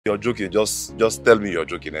You're joking, just tell me you're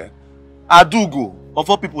joking, eh? Adugo, of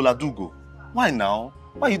all people, Adugo. Why now?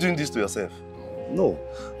 Why are you doing this to yourself? No,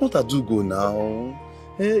 not Adugo now.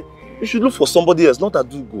 Eh, you should look for somebody else, not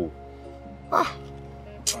Adugo.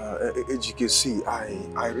 Ejike, see,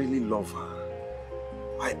 I really love her.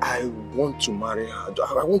 I want to marry her.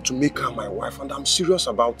 I want to make her my wife, and I'm serious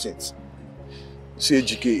about it. See,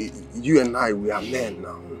 Ejike, you and I, we are men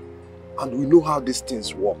now. And we know how these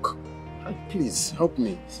things work. Please, help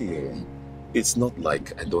me. See, it's not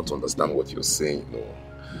like I don't understand what you're saying, no.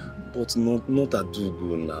 But not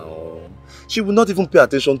Adugo now. She will not even pay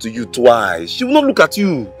attention to you twice. She will not look at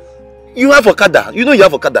you. You have Okada. You know you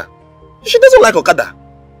have Okada. She doesn't like Okada.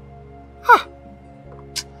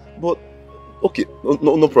 But, okay,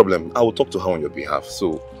 no problem. I will talk to her on your behalf.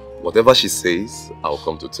 So, whatever she says, I'll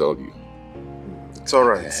come to tell you. It's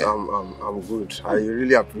alright. I'm good. I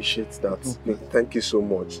really appreciate that. Thank you so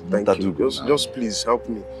much. Thank you. Just please help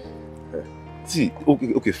me. See,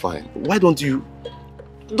 okay, fine. Why don't you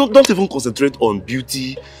don't even concentrate on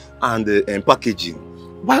beauty and packaging?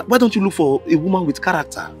 Why don't you look for a woman with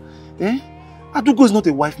character? Adugo is not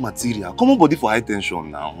a wife material. Common body for high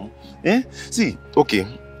tension now. See, okay,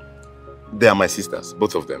 they are my sisters,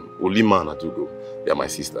 both of them. Olima and Adugo, they are my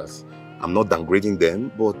sisters. I'm not downgrading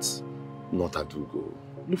them, but not Adugo.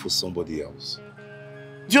 Look for somebody else.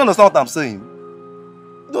 Do you understand what I'm saying?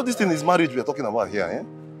 You know, this thing is marriage we are talking about here, eh?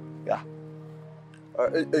 Yeah.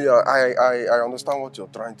 I understand what you're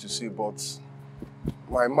trying to say, but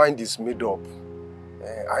my mind is made up.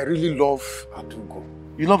 I really love Adugo.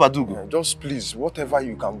 You love Adugo? Just please, whatever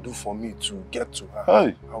you can do for me to get to her,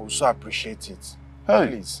 hey. I will so appreciate it. Hey.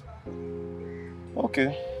 Please.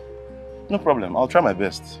 Okay. No problem. I'll try my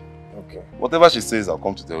best. Okay. Whatever she says, I'll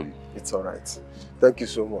come to tell you. It's alright. Thank you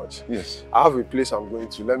so much. Yes. I have a place I'm going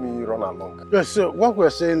to. Let me run along. Yes, so what we're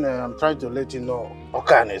saying, I'm trying to let you know,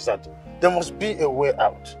 Okan, is that there must be a way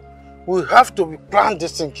out. We have to plan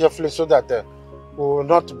this thing carefully so that we will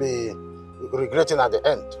not be regretting at the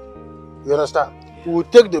end. You understand? We will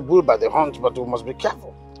take the bull by the horns, but we must be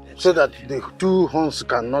careful so that the two horns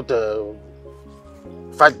cannot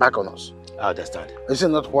fight back on us. I understand. Is it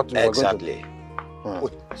not what we were going to do? Exactly.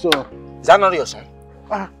 So, is that not your son?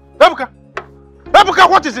 Ebuka! Ebuka,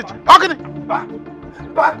 what is it? Ogini!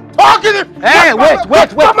 Ogini! Hey, wait!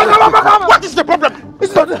 What is the problem?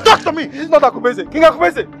 Talk to me! It's not Akubeze. King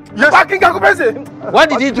Akubeze! Yes! King Akubeze! What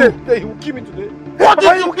did he do? He will kill me today. What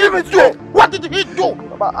did you give me to? What did he do?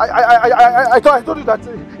 I told you that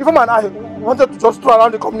even man, I wanted to just throw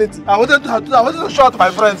around the community. I wanted to show out to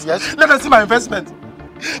my friends. Yes. Let them see my investment.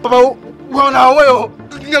 Papa, we're on our way.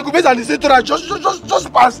 King Akubeze and the Setora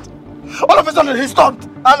just passed. All of a sudden he stopped.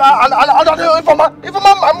 And my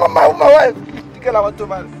wife, the girl I want to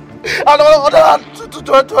marry. And I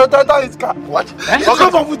to enter his car. What? He's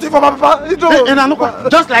come from with for my papa.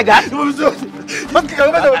 Just like that? But King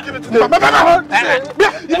Akubeze will give it to them. You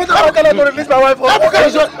better release my wife.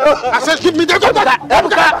 I said keep me there. Are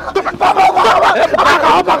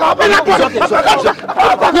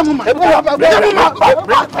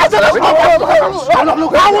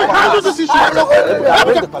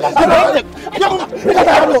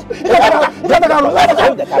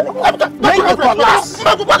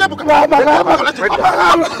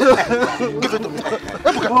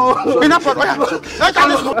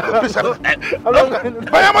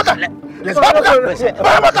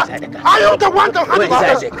you the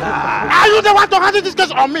one to handle this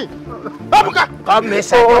case on me? Come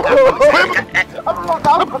inside.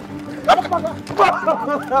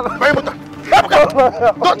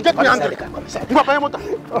 Don't get me angry. Don't provoke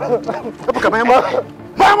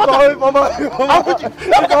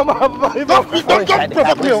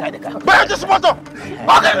me. Buy this motor.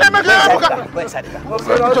 Okay, let me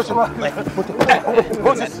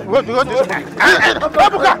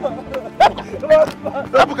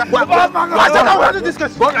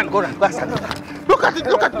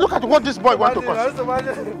Look at what this boy wants to cause.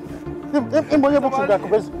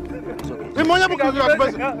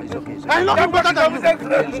 I know him better than you.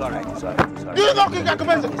 Do you know King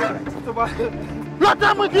Akubeze? No,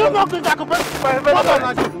 tell me, do you know King Akubeze?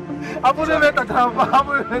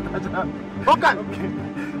 Okay,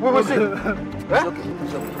 we will see.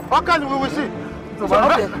 Okay, we will see.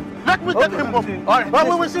 Let me take him home. All right,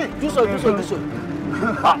 we will see. Do so. I'm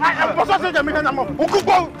supposed to make an amount.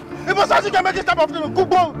 Kubo. If I say you make this type of thing,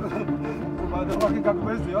 Kubo.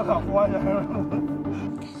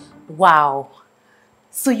 Wow.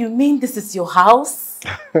 So you mean this is your house?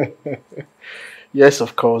 Yes,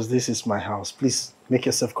 of course. This is my house. Please make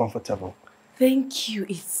yourself comfortable. Thank you.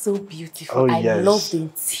 It's so beautiful. Oh, yes. I love the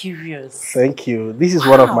interiors. Thank you. This is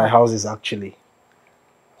one of my houses, actually.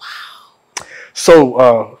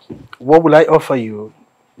 So, what will I offer you?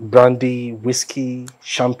 Brandy, whiskey,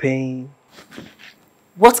 champagne?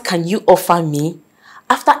 What can you offer me?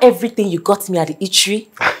 After everything you got me at the eatery?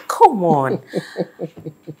 Come on.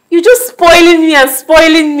 You're just spoiling me and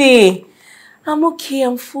spoiling me. I'm okay,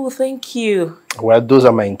 I'm full, thank you. Well, those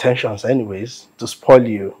are my intentions anyways, to spoil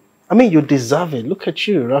you. I mean, you deserve it. Look at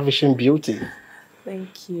you, ravishing beauty.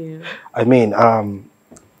 Thank you. I mean,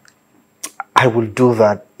 I will do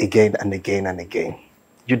that again and again and again.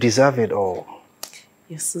 You deserve it all.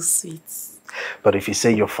 You're so sweet. But if you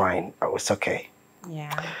say you're fine, oh, it's okay.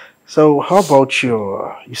 Yeah. So how about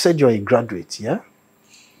you said you're a graduate, yeah?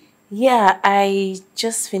 Yeah, I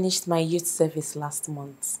just finished my youth service last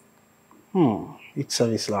month. Youth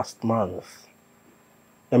service last month.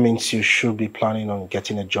 That means you should be planning on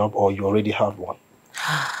getting a job, or you already have one.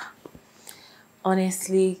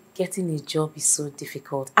 Honestly, getting a job is so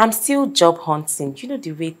difficult. I'm still job hunting. You know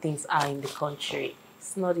the way things are in the country.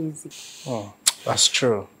 It's not easy. Oh, that's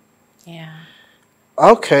true. Yeah.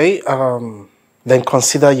 Okay, then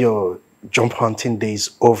consider your job hunting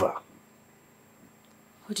days over.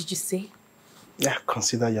 What did you say? Yeah,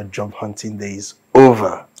 consider your job hunting days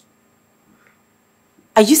over.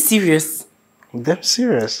 Are you serious? I'm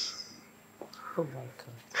serious. Oh my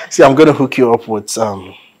God. See, I'm going to hook you up with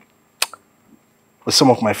some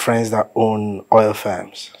of my friends that own oil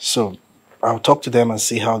farms. So I'll talk to them and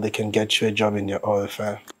see how they can get you a job in their oil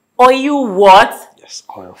farm. Or you what? Yes,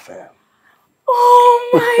 oil farm. Oh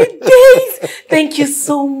my days! Thank you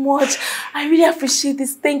so much. I really appreciate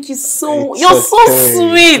this. Thank you so much. You're so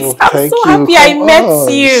sweet. Oh, I'm so happy I met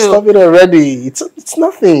you. Stop it already. It's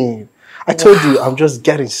nothing. I told you I'm just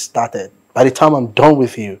getting started. By the time I'm done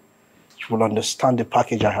with you, you will understand the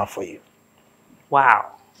package I have for you.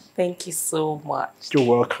 Wow. Thank you so much. You're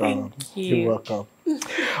welcome. Thank you. You're welcome.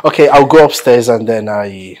 Okay, I'll go upstairs and then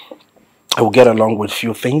I will get along with a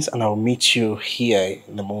few things and I'll meet you here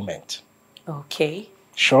in a moment. Okay.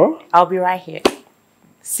 Sure? I'll be right here.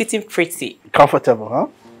 Sitting pretty. Comfortable, huh?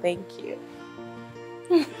 Thank you.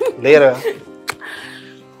 Later.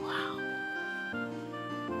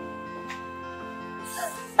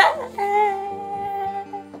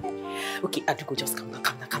 Okay, Adugo, just calm down.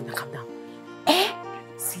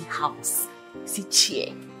 See house, see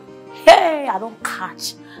chair. Hey, I don't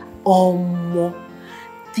catch.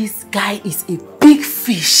 This guy is a big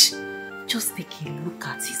fish. Just take a look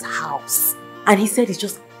at his house. And he said it's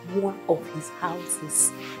just one of his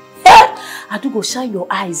houses. Hey, Adugo, shine your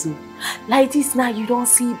eyes. Oh. Like this now, you don't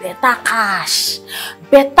see better cash.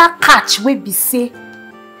 Better catch, we be say.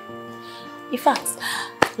 In fact,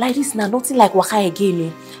 like this now, nothing like waka again.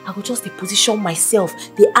 Eh? I go just position myself.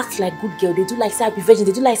 They act like good girl. They do like say I be virgin.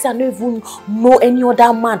 They do like say I don't even know any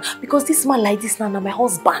other man. Because this man like this now, my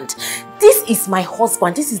husband. This is my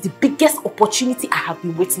husband. This is the biggest opportunity I have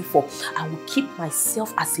been waiting for. I will keep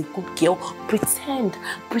myself as a good girl. Pretend,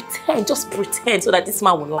 just pretend so that this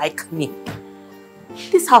man will like me.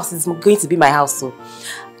 This house is going to be my house. So.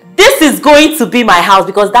 This is going to be my house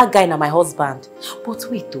because that guy now my husband. But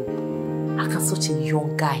wait though, how can such a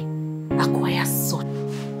young guy acquire such?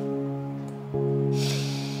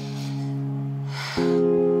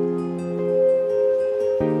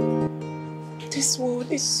 This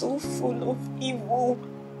world is so full of evil.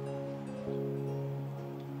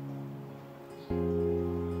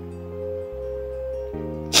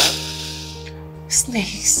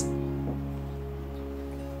 Snakes.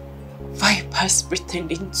 Vipers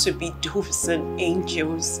pretending to be doves and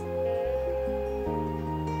angels.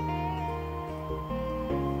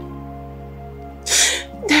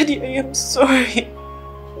 Daddy, I am sorry.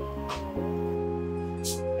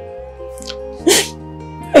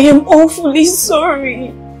 I am awfully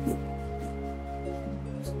sorry.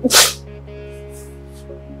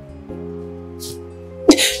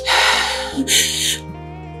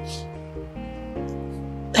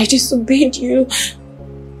 I disobeyed you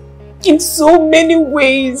in so many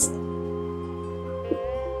ways.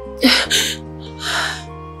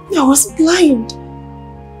 I was blind.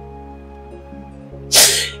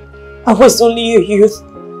 I was only a youth.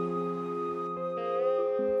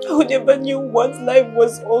 I never knew what life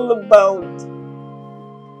was all about.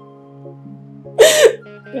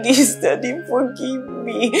 Please, Daddy, forgive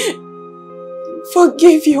me.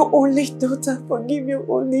 Forgive your only daughter. Forgive your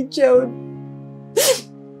only child.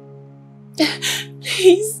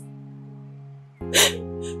 Please.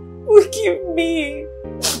 Forgive me.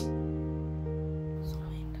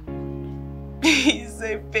 Please,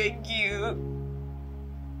 I beg you.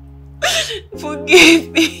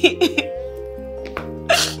 Forgive me.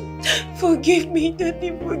 Forgive me,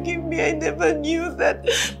 Daddy, forgive me. I never knew that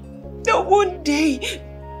one day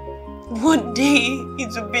One day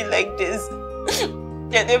it will be like this.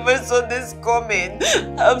 I never saw this coming.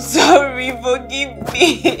 I'm sorry, forgive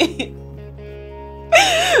me.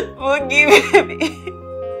 Forgive me.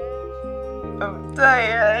 I'm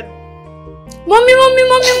tired. Mommy,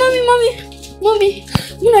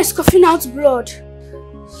 Muna is coughing out blood.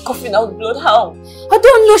 Coughing out blood? How? I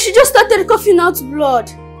don't know, she just started coughing out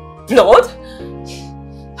blood. Blood?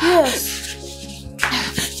 Yes.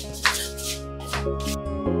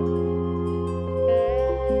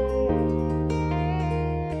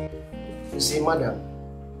 You see, madam,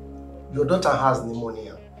 your daughter has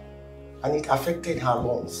pneumonia and it affected her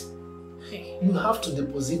lungs. You have to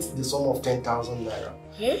deposit the sum of 10,000 naira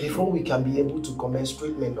before we can be able to commence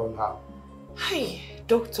treatment on her. Hey,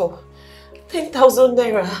 doctor, 10,000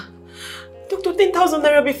 naira. Doctor, 10,000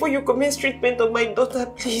 naira before you commence treatment on my daughter.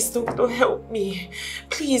 Please, doctor, help me.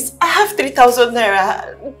 Please, I have 3,000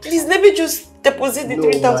 naira. Please, let me just deposit the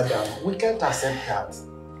 3,000. No, madam, we can't accept that.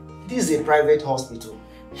 This is a private hospital.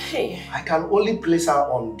 Hey. I can only place her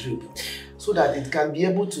on drip so that it can be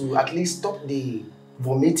able to at least stop the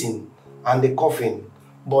vomiting and the coughing.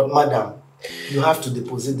 But madam, you have to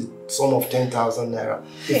deposit the sum of 10,000 naira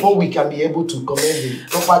before we can be able to commence the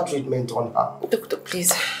proper treatment on her. Doctor,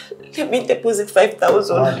 please, let me deposit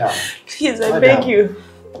 5,000. Madam, please, I beg you.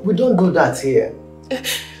 We don't do that here.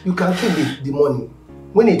 You can keep the money.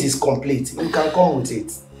 When it is complete, you can come with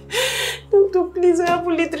it. Doctor, please, I have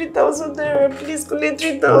only 3,000 naira. Please collect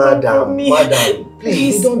 3,000 from me. Madam,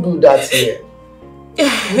 please, we don't do that here.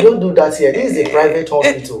 We don't do that here. This is a private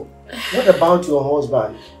hospital. What about your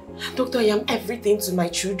husband? Doctor, I am everything to my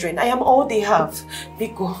children. I am all they have.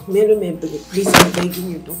 Biko, please, I'm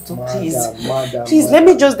begging you, doctor, please. Please, let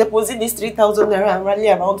me just deposit this 3,000 naira and rally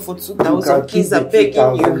around for 2,000. Please, I'm begging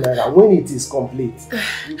you. Naira. When it is complete,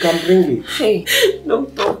 you can bring it. Hey,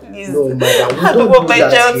 doctor, please. No, madam, I don't want my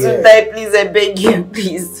child to die. Please, I beg you,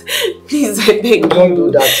 please. Please, I beg you. Don't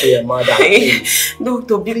do that here, madam. Hey,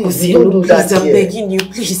 doctor, Biko, please, I'm begging you,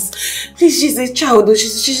 please. Please, she's a child.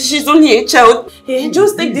 She's only a child. Hey,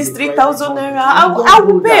 just take this 3,000 naira. I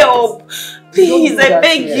will pay up. Please, I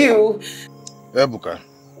beg you. Ebuka,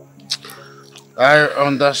 I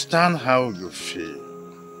understand how you feel.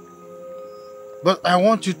 But I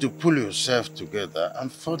want you to pull yourself together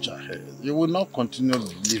and forge ahead. You will not continue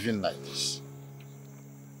living like this.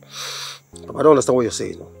 Papa, I don't understand what you're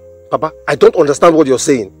saying. Papa, I don't understand what you're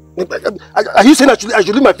saying. Are you saying I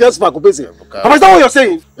should leave my fiancé for Akubese? Papa, is that what you're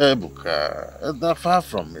saying? Ebuka, that's far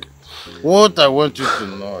from it. What I want you to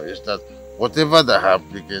know is that whatever that have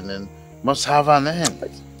beginning must have an end.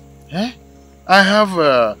 Eh? I have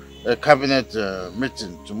a cabinet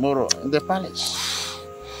meeting tomorrow in the palace.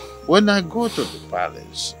 When I go to the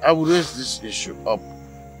palace, I will raise this issue up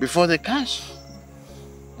before the council.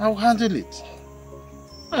 I will handle it.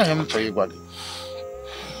 I am for everybody.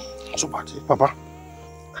 So bad, Papa.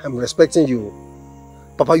 I'm respecting you.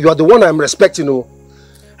 Papa, you are the one I'm respecting. Oh.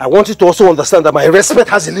 I want you to also understand that my respect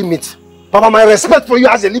has a limit. Papa, my respect for you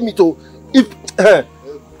has a limit. Oh. If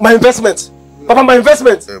my investment. Papa, my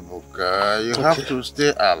investment. Ebuka, you have to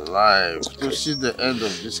stay alive to see the end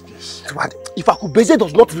of this case. If Akubese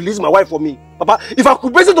does not release my wife for me, Papa, if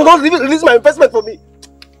Akubese does not release my investment for me,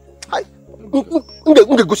 I'm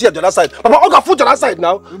going to go see at the other side. Papa, I'm going to foot the other side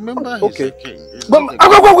now. Remember, he's a king.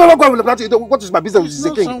 What is my business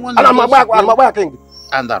with the king? And I'm a king.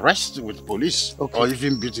 And arrest with police, or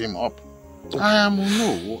even beat him up.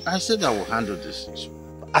 I said I will handle this issue.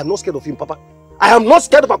 I'm not scared of him, Papa. I am not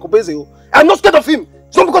scared of Akubese. I'm not scared of him.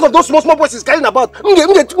 It's not because of those small boys he's carrying about. I'm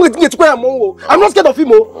not scared of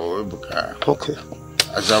him. Oh, Ebuka. Okay.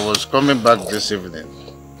 As I was coming back this evening,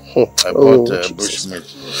 I bought bushmeat.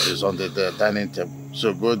 It's on the dining table.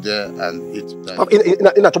 So go there and eat. Papa,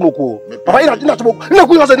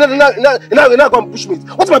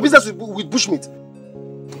 bushmeat. What's my business with bushmeat?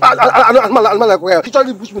 I'm like,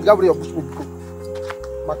 literally bushmeat.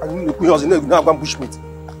 Bushmeat.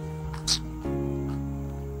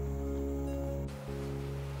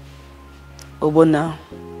 Obona.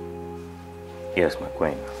 Yes, my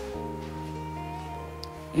queen.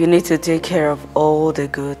 You need to take care of all the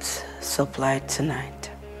goods supplied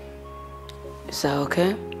tonight. Is that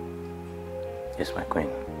okay? Yes, my queen.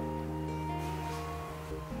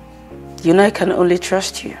 You know I can only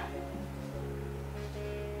trust you.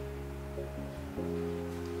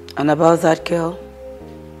 And about that girl,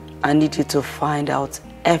 I need you to find out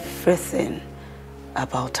everything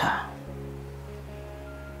about her.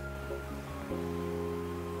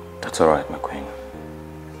 That's all right, my queen.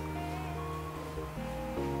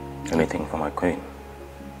 Anything for my queen.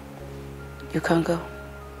 You can go.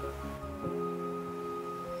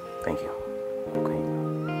 Thank you, my queen.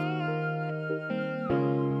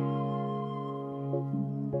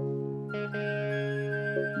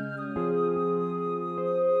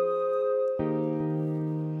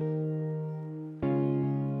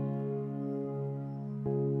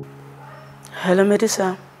 Hello,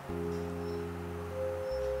 Medusa.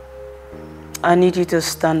 I need you to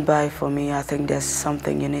stand by for me. I think there's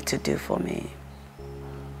something you need to do for me.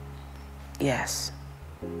 Yes.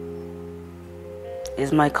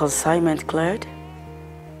 Is my consignment cleared?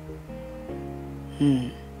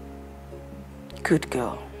 Good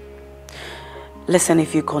girl. Listen,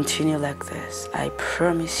 if you continue like this, I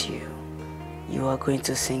promise you, you are going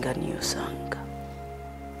to sing a new song.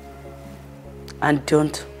 And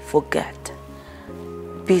don't forget,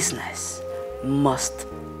 business must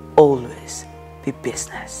always be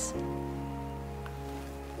business.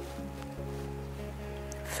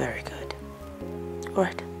 Very good. All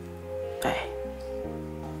right. Bye.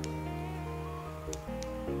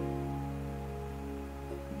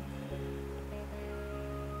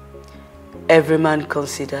 Every man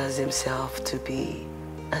considers himself to be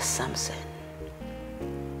a Samson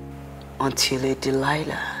until a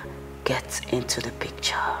Delilah gets into the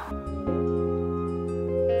picture.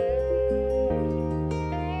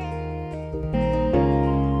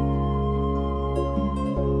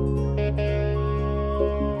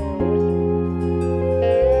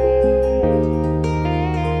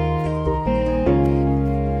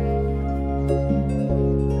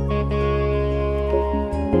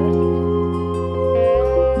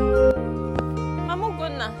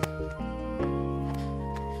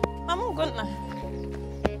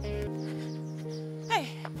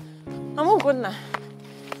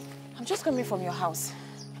 I'm just coming from your house.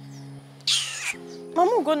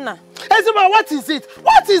 Mamu Gonna. Ezima, what is it?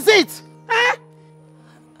 What is it? Eh?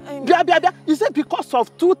 Is it because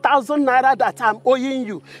of 2,000 naira that I'm owing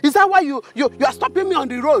you? Is that why you are stopping me on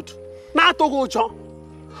the road? Nah, Togo John.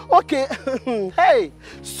 Okay. Hey,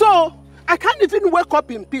 so I can't even wake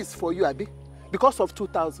up in peace for you, Abi, because of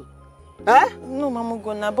 2,000. Eh? No, Mamu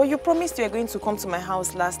Gonna, but you promised you were going to come to my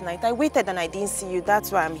house last night. I waited and I didn't see you.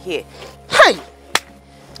 That's why I'm here. Hey!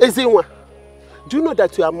 Ezinwa, do you know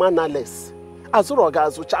that you are mannerless?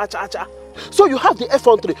 Azurogazu, cha-cha-cha. So you have the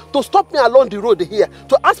effrontery to stop me along the road here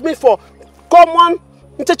to ask me for common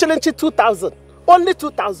 2,000. Only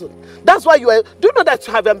 2,000. That's why you are... Do you know that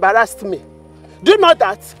you have embarrassed me? Do you know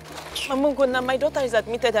that? Mamu Gonna, my daughter is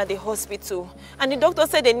admitted at the hospital and the doctor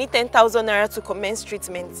said they need 10,000 naira to commence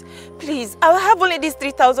treatment. Please, I have only this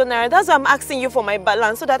 3,000 naira. That's why I'm asking you for my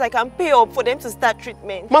balance so that I can pay up for them to start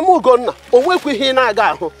treatment. Mamu Gonna,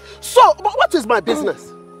 so what is my business?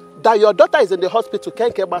 That your daughter is in the hospital,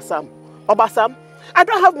 Kenke Basam. Obasam, I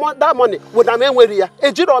don't have that money.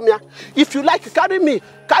 If you like, carry me,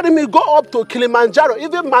 go up to Kilimanjaro,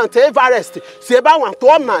 even Mount Everest. You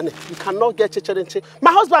cannot get Checherenche.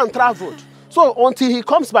 My husband traveled. So until he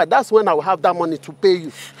comes back, that's when I will have that money to pay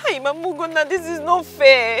you. Hey, Mamu Gonna, this is not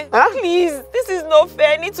fair. Huh? Please, this is not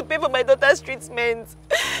fair. I need to pay for my daughter's treatment.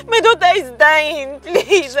 My daughter is dying.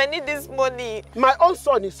 Please, I need this money. My own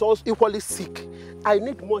son is also equally sick. I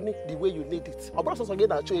need money the way you need it.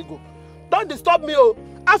 Don't disturb me. Oh.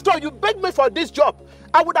 After you begged me for this job,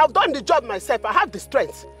 I would have done the job myself. I have the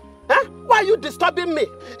strength. Huh? Why are you disturbing me?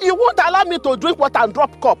 You won't allow me to drink water and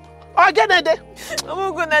drop cup. Again,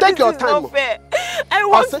 oh God, take your time. Not fair. I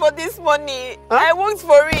worked for this money. Huh? I worked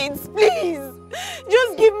for it. Please,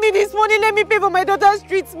 just give me this money. Let me pay for my daughter's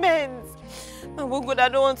treatment. Oh God, I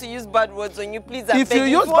don't want to use bad words on you. Please, I beg you. If you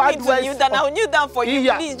use bad words, I'll kneel down for you.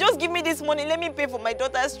 Yeah. Please, just give me this money. Let me pay for my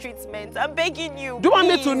daughter's treatment. I'm begging you. Do you want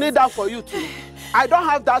me to kneel down for you too? I don't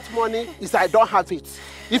have that money. It's I don't have it.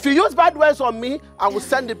 If you use bad words on me, I will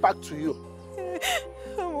send it back to you.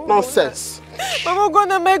 Nonsense. Mama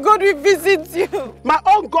Gonna, my God will visit you. My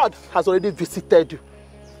own God has already visited you.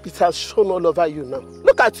 It has shown all over you now.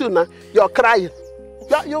 Look at you now. You're crying.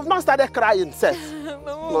 You've not started crying, Seth.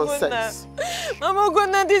 Nonsense. Mama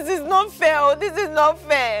Gonna, this is not fair. Oh, this is not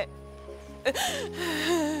fair.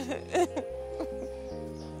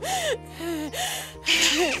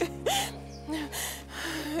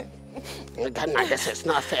 Ghana, this is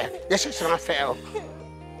not fair. This is not fair.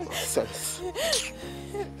 Nonsense.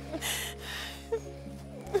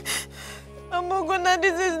 Mama Gonna,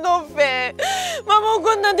 this is not fair. Mama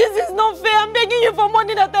Gonna, this is not fair. I'm begging you for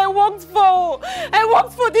money that I worked for. I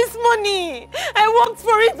worked for this money. I worked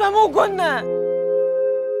for it, Mama Gonna.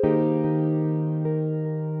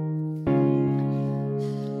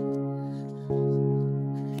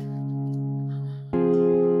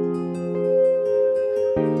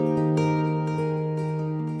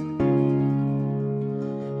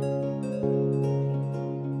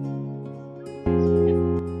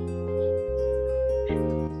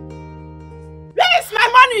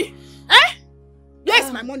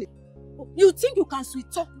 Money. You think you can sweet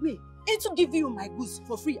talk me into giving you my goods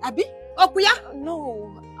for free, Abi? Okuya?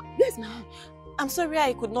 No. Yes, ma'am. I'm sorry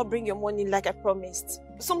I could not bring your money like I promised.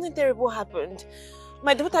 Something terrible happened.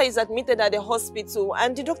 My daughter is admitted at the hospital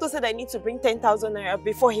and the doctor said I need to bring 10,000 naira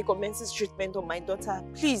before he commences treatment on my daughter.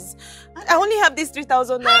 Please, I only have this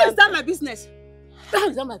 3,000 naira. How is that my business? How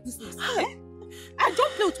is that my business? I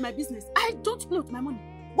don't play with my business. I don't play with my money.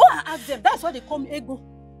 Go and ask them. That's why they call me Ego.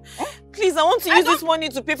 Please, I want to use this money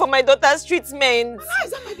to pay for my daughter's treatment. How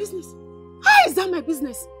is that my business? How is that my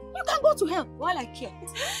business? You can go to hell while I care.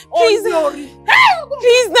 Please, please, now I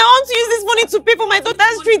want to use this money to pay for my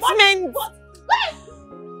daughter's treatment.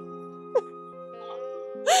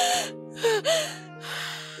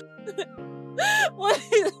 What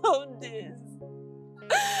is all this?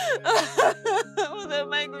 What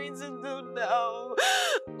am I going to do now?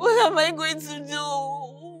 What am I going to do?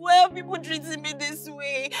 Why are people treating me this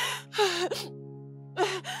way?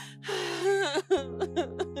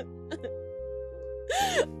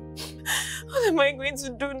 What am I going to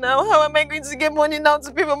do now? How am I going to get money now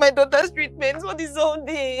to pay for my daughter's treatment? What is all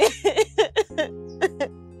this?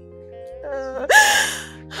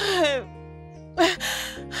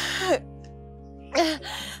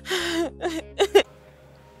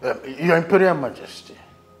 Your Imperial Majesty,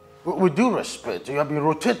 with due respect, you have been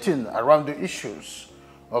rotating around the issues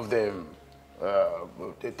of the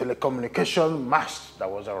telecommunication mast that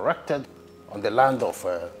was erected on the land of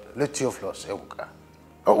Theophilus Ebuka.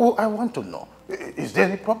 I want to know, is there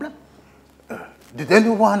any problem? Did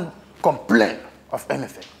anyone complain of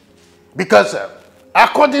anything? Because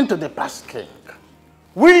according to the past king,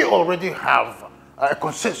 we already have a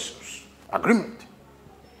consensus agreement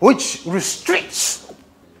which restricts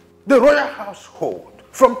the royal household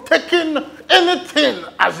from taking anything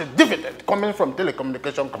as a dividend coming from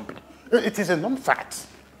telecommunication company. It is a known fact.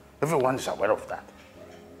 Everyone is aware of that.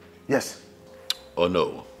 Yes. Oh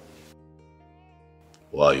no.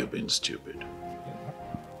 Why are you being stupid?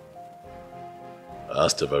 I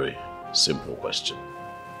asked a very simple question.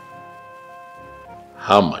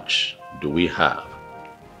 How much do we have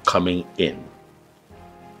coming in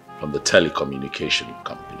from the telecommunication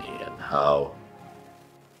company and how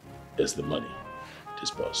is the money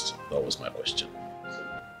disbursed? That was my question.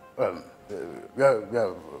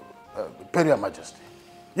 Imperial Majesty.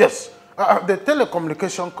 Yes, the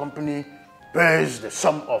telecommunication company pays the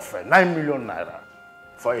sum of 9 million naira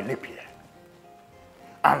for a leap year.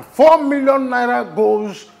 And 4 million naira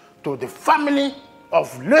goes to the family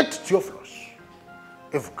of late Theophilus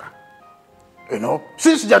Ebuka. You know,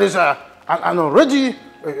 since there is an already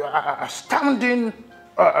astounding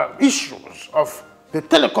issues of the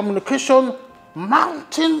telecommunication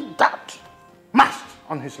mounting that mast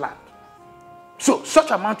on his land. So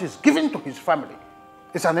such amount is given to his family.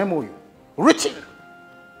 It's an MOU, written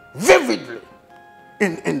vividly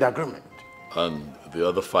in the agreement. And the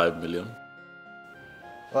other 5 million?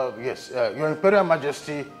 Yes, Your Imperial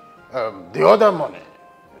Majesty, the other money,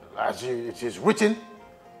 as it is written,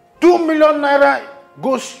 2 million naira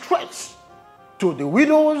goes straight to the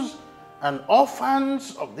widows and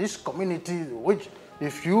orphans of this community, which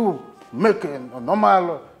if you make a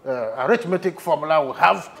normal arithmetic formula, will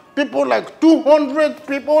have people like 200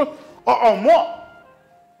 people or more.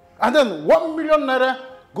 And then 1 million naira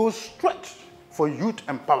goes straight for youth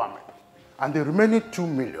empowerment. And the remaining 2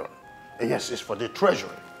 million, yes, is for the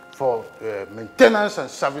treasury, for maintenance and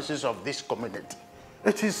services of this community.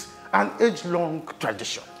 It is an age-long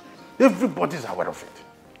tradition. Everybody's aware of it.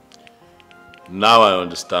 Now I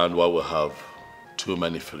understand why we have too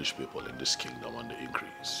many foolish people in this kingdom on the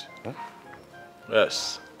increase. Huh?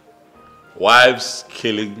 Yes. Wives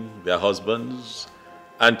killing their husbands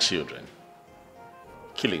and children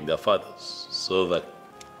killing their fathers so that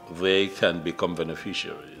they can become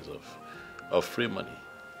beneficiaries of free money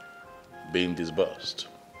being disbursed.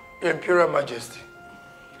 Your Imperial Majesty,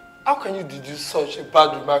 how can you deduce such a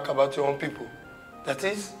bad remark about your own people? That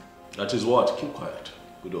is? That is what? Keep quiet,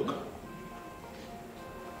 Udoka.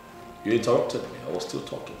 You interrupted me. I was still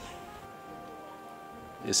talking.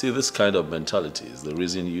 You see, this kind of mentality is the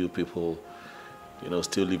reason you people,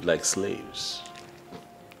 still live like slaves.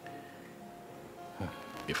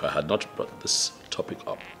 If I had not brought this topic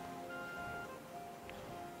up,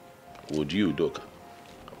 would you, Udoka,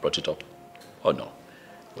 have brought it up? Oh no,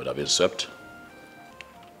 it would have been swept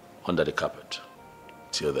under the carpet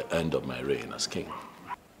till the end of my reign as king.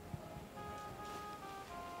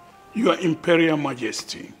 Your Imperial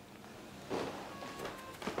Majesty,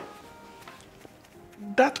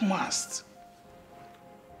 that must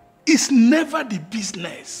is never the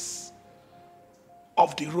business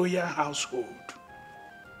of the royal household.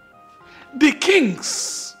 The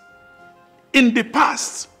kings in the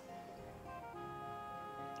past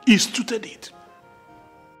instituted it.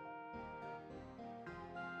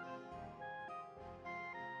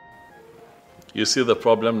 You see the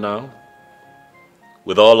problem now?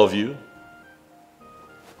 With all of you?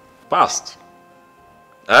 Past.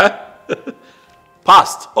 Eh?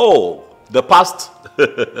 Past. Oh, the past.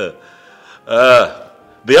 The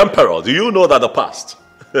emperor. Do you know that the past?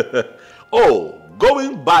 Oh,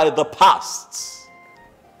 going by the past.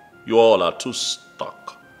 You all are too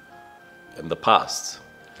stuck in the past.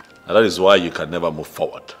 And that is why you can never move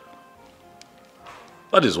forward.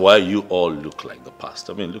 That is why you all look like the past.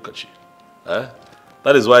 I mean, look at you. Eh?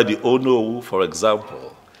 That is why the Onowu, for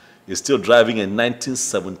example, is still driving a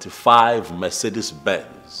 1975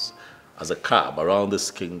 Mercedes-Benz as a cab around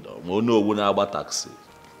this kingdom. Onowu Naba taxi.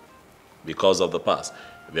 Because of the past.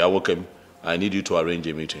 If you are welcome, I need you to arrange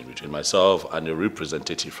a meeting between myself and a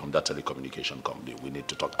representative from that telecommunication company. We need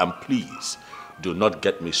to talk. And please, do not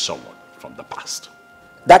get me someone from the past.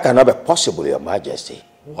 That cannot be possible, Your Majesty.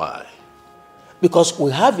 Why? Because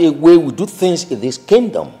we have a way we do things in this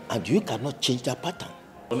kingdom, and you cannot change that pattern.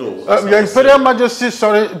 Oh, no. Your Imperial Majesty,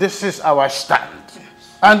 sorry, this is our stand.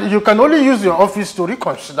 And you can only use your office to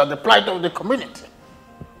reconsider the plight of the community.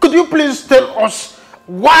 Could you please tell us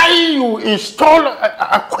why you install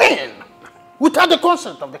a queen without the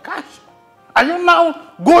consent of the council? Are you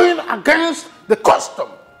now going against the custom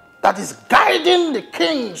that is guiding the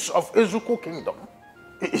kings of Ezuko Kingdom?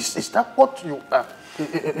 Is that what you are,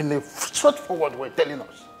 in a straightforward way, telling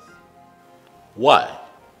us? Why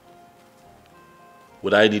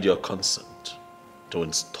would I need your consent to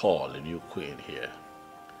install a new queen here?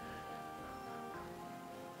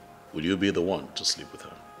 Will you be the one to sleep with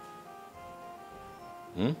her?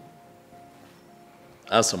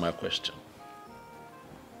 Answer my question.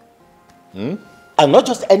 I'm not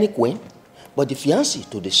just any queen, but the fiancé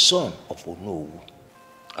to the son of Onowu.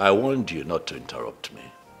 I warned you not to interrupt me,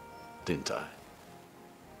 didn't I?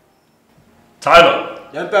 Tyler!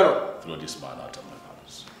 The Emperor! Throw this man out of my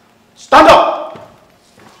house. Stand up!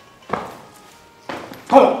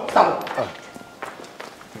 Come on, stand up.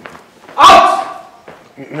 Out!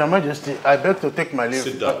 Your Majesty, I beg to take my leave.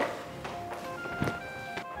 Sit down.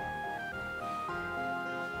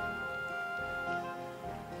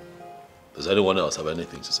 Does anyone else have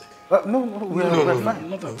anything to say? No, we are fine.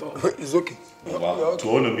 Not at all. It's okay.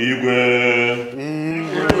 Igwe.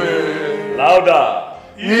 Louder.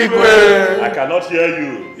 Igwe. I cannot hear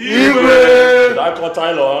you. Igwe. Should I call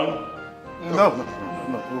Tylon? No.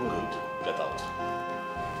 Good. Get out.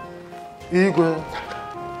 Igwe.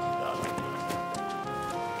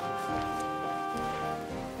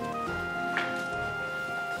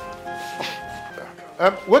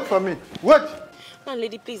 Wait for me. Wait.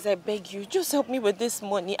 Lady, please, I beg you. Just help me with this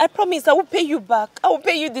money. I promise I will pay you back. I will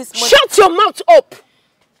pay you this money. Shut your mouth up!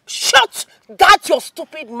 Shut that your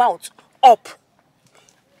stupid mouth up!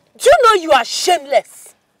 Do you know you are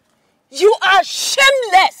shameless? You are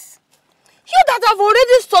shameless! You that have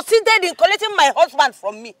already succeeded in collecting my husband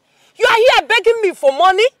from me. You are here begging me for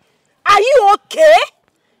money? Are you okay?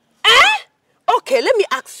 Eh? Okay, let me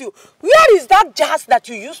ask you. Where is that jazz that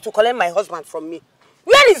you used to collect my husband from me?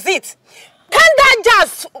 Where is it? Can that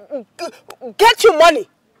jazz get you money?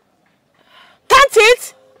 Can't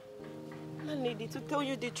it? Lady, to tell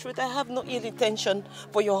you the truth, I have no ill intention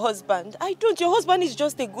for your husband. I don't. Your husband is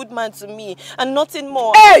just a good man to me and nothing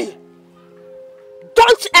more. Hey!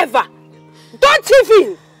 Don't ever!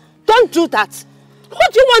 Don't do that!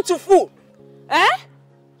 Who do you want to fool? Eh?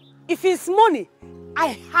 If it's money,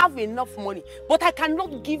 I have enough money, but I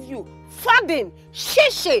cannot give you farthing,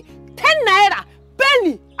 sheshe, 10 naira,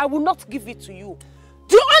 penny. I will not give it to you.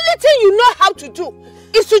 The only thing you know how to do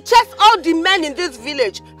is to chase all the men in this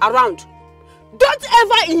village around. Don't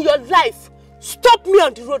ever in your life stop me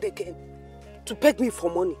on the road again to beg me for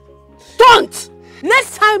money. Don't!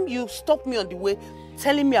 Next time you stop me on the way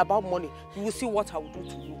telling me about money, you will see what I will do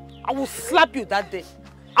to you. I will slap you that day.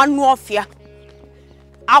 No fear.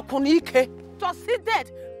 Akunike.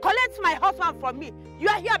 Succeeded. Collect my husband from me. You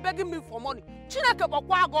are here begging me for money.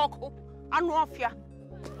 No fear.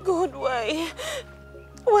 God, why?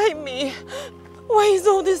 Why me? Why is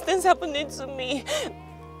all these things happening to me?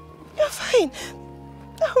 You're fine.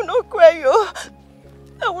 I will not cry, yo.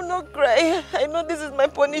 I will not cry. I know this is my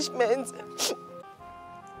punishment.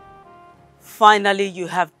 Finally, you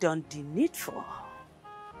have done the needful.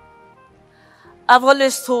 I've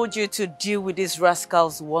always told you to deal with these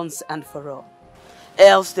rascals once and for all.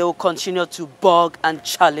 Else they will continue to bug and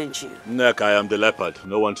challenge you. Neck, I am the leopard.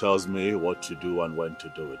 No one tells me what to do and when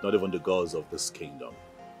to do it. Not even the gods of this kingdom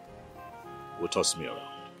will toss me around.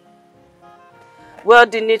 Well,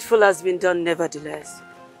 the needful has been done nevertheless.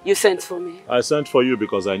 You sent for me. I sent for you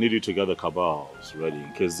because I need you to get the cabals ready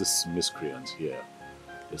in case this miscreant here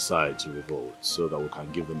decide to revolt so that we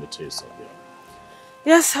can give them a taste of their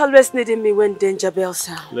Yes, always needing me when danger bells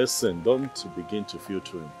sound. Listen, don't begin to feel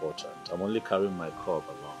too important. I'm only carrying my cup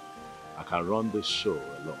along. I can run this show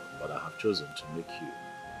alone, but I have chosen to make you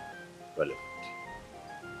relevant.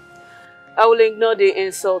 I will ignore the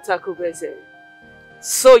insult, Akubeze.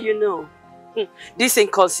 So you know, this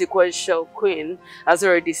inconsequential queen has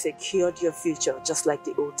already secured your future, just like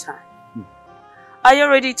the old time. I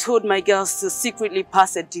already told my girls to secretly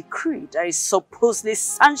pass a decree that is supposedly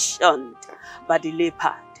sanctioned by the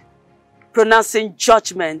leopard, pronouncing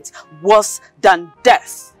judgment worse than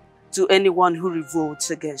death to anyone who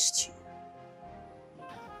revolts against you.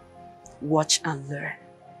 Watch and learn,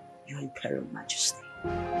 Your Imperial Majesty.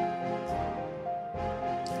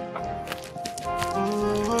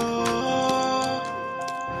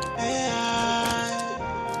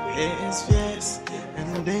 He is fierce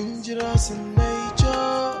and dangerous in nature.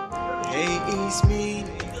 He is mean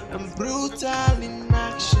and brutal in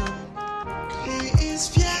action. He is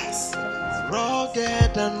fierce,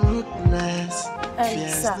 rugged and ruthless.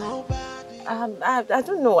 Sir, I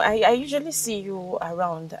don't know. I usually see you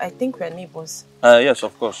around. I think we're neighbors. Yes,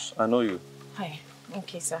 of course. I know you. Hi.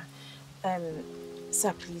 Okay, sir.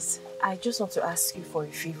 Sir, please. I just want to ask you for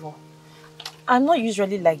a favor. I'm not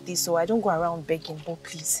usually like this, so I don't go around begging, but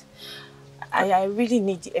please. I really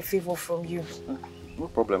need a favor from you. No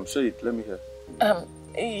problem. Say it. Let me hear.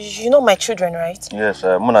 You know my children, right? Yes,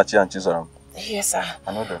 Munachi and Chizaram. Yes, sir.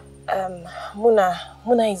 I know them.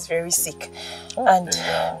 Muna is very sick. And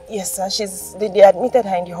yes, sir, they admitted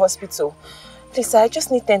her in the hospital. Please, sir, I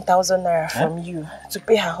just need 10,000 naira from you to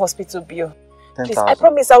pay her hospital bill. 10,000? Please, I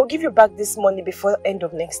promise I will give you back this money before the end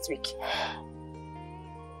of next week.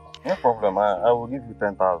 No problem. I will give you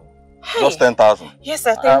 10,000. Hey. Just 10,000. Yes,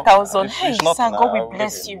 sir, 10,000. Hey, sir, God will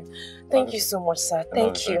bless you. Thank you so much, sir.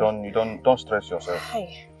 Thank you. Don't stress yourself.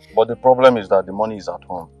 Hey. But the problem is that the money is at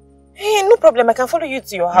home. Hey, no problem. I can follow you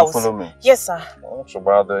to your house. You follow me? Yes, sir. So,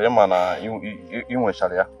 but you know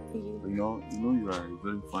you are a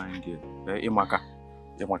very fine girl. Imaka.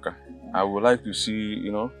 I would like to see,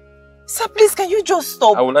 Sir, please, can you just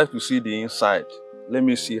stop? I would like to see the inside. Let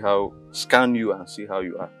me scan you and see how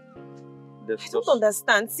you are. I don't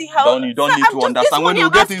understand. See how... You don't need to understand. When you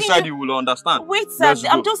get inside, you will understand. Wait, sir.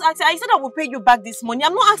 I'm just asking. I said I will pay you back this money.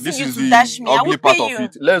 I'm not asking you to dash me. I will pay you. Of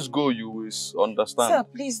it. Let's go. You will understand. Sir,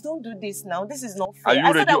 please don't do this now. This is not fair. Are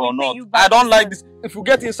you ready or not? I don't like this. If you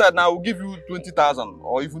get inside now, I will give you 20,000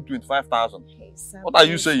 or even 25,000. Okay, what are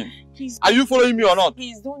you saying? Please. Are you following me or not?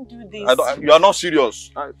 Please don't do this. You are not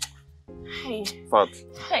serious. Hey. Fat.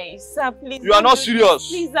 Hey, sir, please. You are not serious.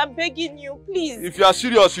 Please, I'm begging you, please. If you are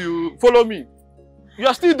serious, you follow me. You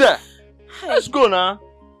are still there. Hey. Let's go now.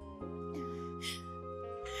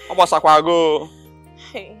 Go.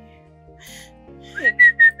 Hey. Hey.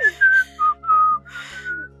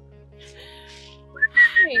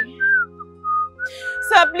 Hey.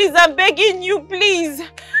 Sir, please, I'm begging you, please.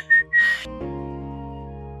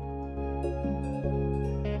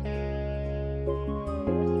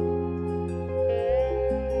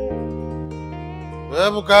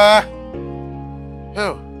 Ebuka!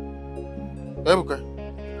 Ebuka!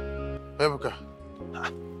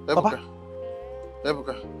 Papa,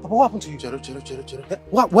 what happened to you?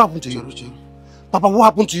 What happened to you? Papa, what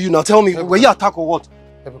happened to you? Now tell me, were you attacked or what?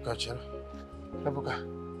 Ebuka.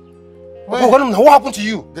 Papa, what happened to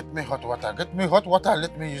you? Get me hot water.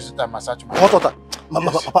 Let me use it and massage my hot water.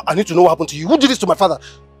 Yes. Papa, I need to know what happened to you. Who did this to my father?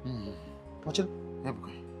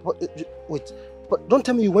 Wait. But don't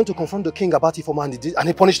tell me you went to confront the king about Ifoma and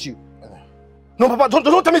he punished you. No, Papa, don't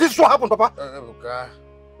tell me this is what happened, Papa. Ebuka.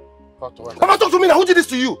 Papa, talk to me now. Who did this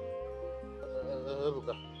to you?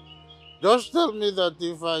 Ebuka. Just tell me that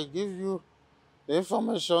if I give you the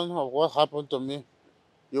information of what happened to me,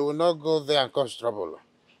 you will not go there and cause trouble.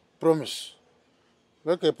 Promise.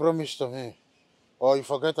 Make a promise to me. Or you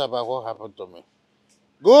forget about what happened to me.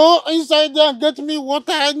 Go inside there and get me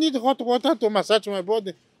water. I need hot water to massage my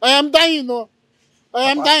body. I am dying, no. I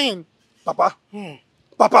am dying. Papa.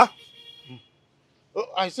 Papa.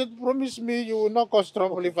 I said promise me you will not cause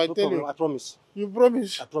trouble if I tell you. I promise. You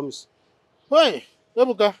promise? I promise. Hey,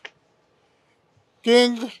 Ebuka.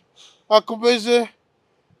 King Akubeze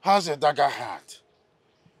has a dagger heart.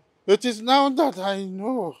 It is now that I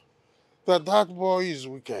know that boy is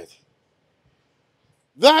wicked.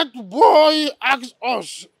 That boy asked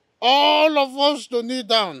us, all of us, to kneel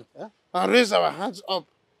down and raise our hands up.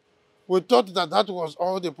 We thought that was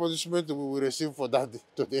all the punishment we will receive for that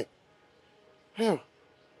today.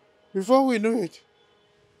 Before we knew it,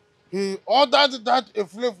 he ordered that a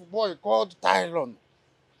slave boy called Tylon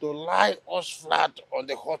to lie us flat on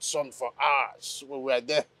the hot sun for hours when we were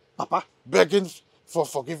there, Papa, begging for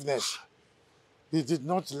forgiveness. He did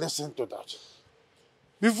not listen to that.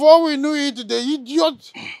 Before we knew it, the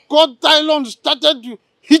idiot called Tylon started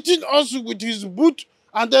hitting us with his boot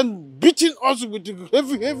and then beating us with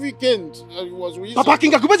heavy canes. Papa,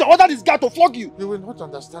 King Akubeze ordered this guy to flog you. You will not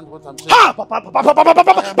understand what I'm saying. Ha!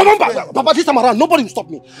 Papa, this time around, nobody will stop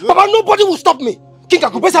me. Papa, nobody will stop me. King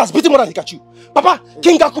Akubeze has beaten more than he can chew. Papa,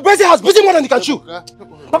 King Akubeze has beaten more than he can chew.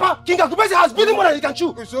 Papa, King Akubeze has beaten more than he can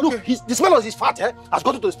chew. Look, the smell of his fat has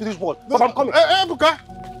gotten to the spiritual world. Papa, I'm coming. Ebuka,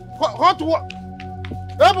 what?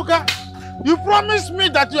 Ebuka, you promised me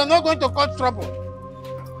that you are not going to cause trouble.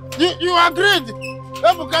 You agreed,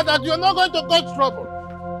 Ebuka, that you are not going to cause trouble.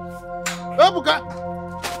 Ebuka,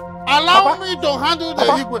 allow me to handle the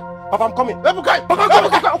Igwe. Papa, I'm coming. Ebuka, Papa,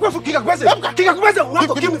 King Akubeze. King Akubeze will have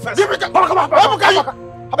to kill me first. Papa, come on. Ebuka,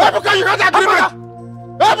 you got agreement.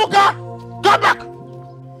 Ebuka, come back.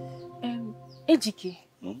 Ejike,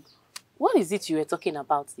 what is it you were talking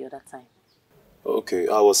about the other time? Okay,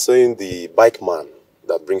 I was saying the bike man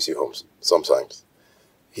that brings you home sometimes.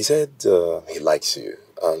 He said he likes you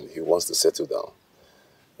and he wants to settle down.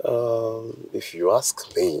 If you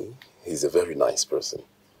ask me, he's a very nice person.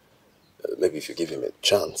 Maybe if you give him a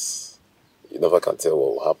chance, you never can tell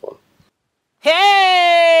what will happen.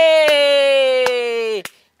 Hey!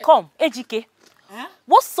 Come, Ejike. Huh?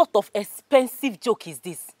 What sort of expensive joke is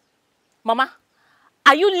this? Mama,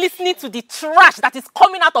 are you listening to the trash that is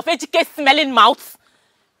coming out of Ejike's smelling mouth?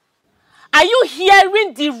 Are you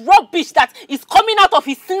hearing the rubbish that is coming out of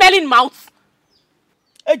his smelling mouth?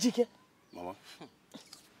 Ejike. Mama.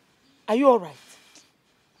 Are you alright?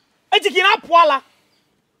 Ejike, na puala.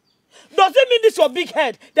 Does it mean this your big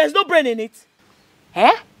head? There's no brain in it.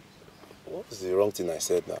 Eh? What was the wrong thing I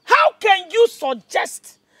said now? How can you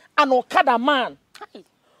suggest an Okada man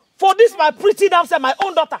for this my pretty damsel, my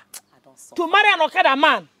own daughter, to marry an Okada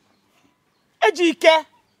man? Ejike.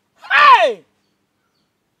 Hey!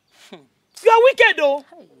 You are wicked though.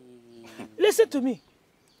 Listen to me.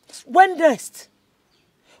 When next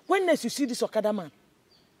you see this Okada man,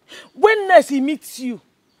 when next he meets you,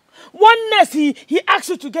 when next he asks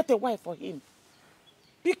you to get a wife for him,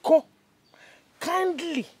 Biko,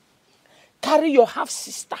 kindly carry your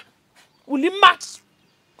half-sister, Ulima,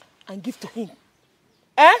 and give to him.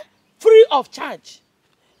 Free of charge.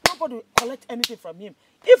 Nobody will collect anything from him.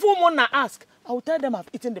 If women ask, I will tell them I've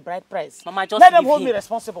eaten the bride price. Mama, just let them hold me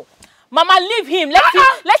responsible. Mama, leave him.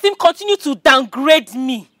 Let him continue to downgrade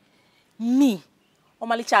me. Me,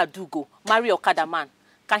 Omalicha Adugo, marry Okada man.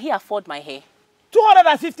 Can he afford my hair?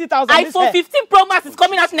 250,000. iPhone 15 Pro Max is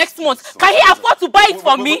coming out next month. Can he afford to buy it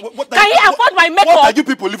for me? Can he afford my makeup? What are you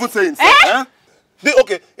people even saying?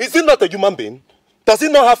 Okay, is he not a human being? Does he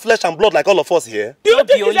not have flesh and blood like all of us here? Do you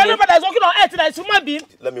think he's everybody that's walking on earth that is human being?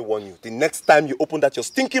 Let me warn you, the next time you open that your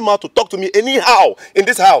stinking mouth to talk to me anyhow in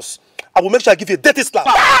this house, I will make sure I give you a dirty slap.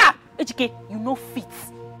 Ah! Ejike, you know fit.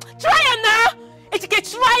 Try it now!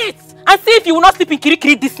 Ejike, try it! And see if you will not sleep in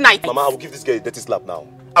Kirikiri this night. Mama, I will give this girl a dirty slap now.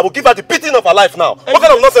 I will give her the beating of her life now. Ejike, what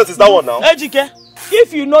kind of nonsense is that one now? Ejike,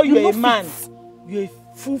 if you know you're a man, you're a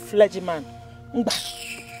full-fledged man, go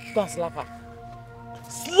and slap her.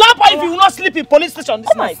 Slap her if you will not sleep in police station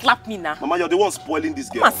this night. Slap me now. Mama, you're the one spoiling this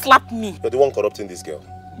girl. Come and slap me. You're the one corrupting this girl.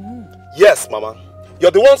 Yes, Mama.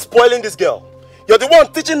 You're the one spoiling this girl. You're the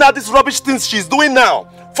one teaching her these rubbish things she's doing now.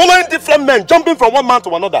 Following different men, jumping from one man to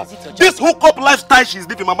another. This hookup lifestyle she's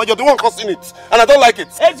living, Mama, you're the one causing it. And I don't like it.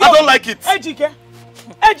 I don't like it. Ejike,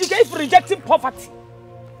 if rejecting poverty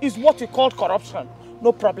is what we call corruption,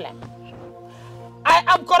 no problem. I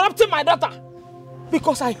am corrupting my daughter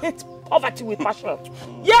because I hate poverty with passion.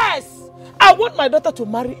 Yes, I want my daughter to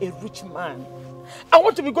marry a rich man. I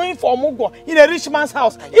want to be going for Omugo in a rich man's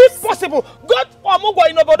house. If possible, go for Omugo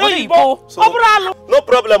in Obodo Ibo. So, no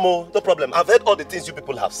problem, no problem. I've heard all the things you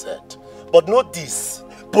people have said. But know this,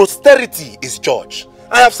 posterity is judge.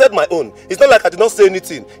 I have said my own. It's not like I did not say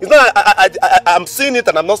anything. It's not like I'm saying it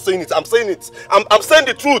and I'm not saying it. I'm saying it. I'm saying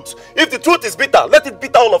the truth. If the truth is bitter, let it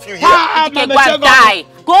bitter all of you here. Go and die.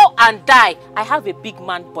 Go and die. I have a big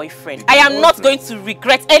man boyfriend. I am not going to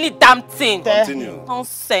regret any damn thing. Continue.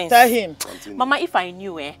 Nonsense. Tell him. Continue. Mama, if I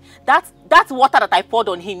knew that water that I poured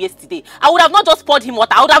on him yesterday, I would have not just poured him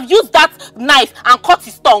water. I would have used that knife and cut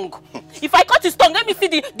his tongue. If I cut his tongue, let me see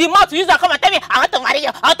the mouth to use and come and tell me, I want to marry you.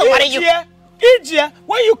 I want to marry you. Ijia,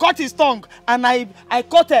 when you cut his tongue and I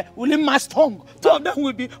cut Ulima's tongue, two of them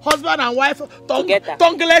will be husband and wife,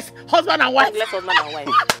 tongueless husband and wife.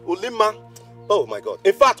 Ulima, oh my God.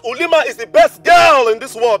 In fact, Ulima is the best girl in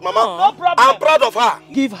this world, Mama. No problem. I'm proud of her.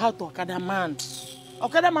 Give her to Okada man.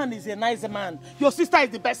 Okada man is a nice man. Your sister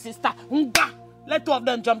is the best sister. Let two of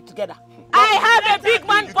them jump together. I have a big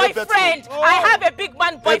man boyfriend. I have a big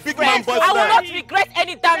man boyfriend. I will not regret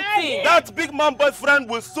any damn thing. That big man boyfriend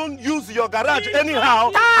will soon use your garage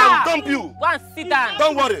anyhow and dump you. Go and sit down.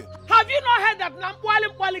 Don't worry. Have you not heard that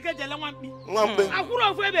Namwali get Jelawampi?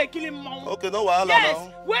 Okay, no wahala yes,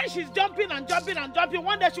 now. when she's jumping and jumping and jumping,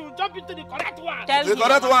 one day she will jump into the correct one. The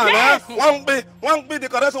correct one, yes. Won't be the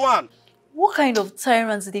correct one. What kind of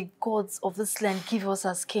tyrants did the gods of this land give us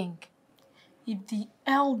as king? If the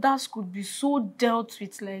elders could be so dealt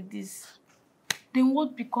with like this, then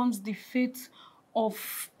what becomes the fate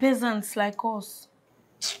of peasants like us?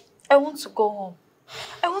 I want to go home.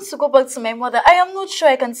 I want to go back to my mother. I am not sure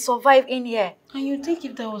I can survive in here. And you think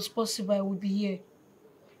if that was possible, I would be here?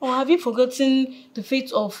 Or have you forgotten the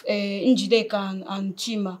fate of Njideka and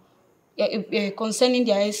Chima concerning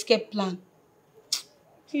their escape plan?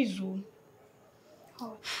 Please, oh.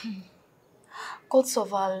 Gods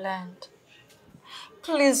of our land,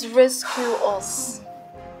 please rescue us.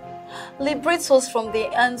 Liberate us from the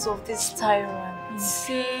hands of this tyrant.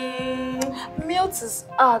 Melt his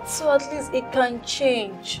heart so at least it can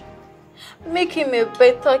change. Make him a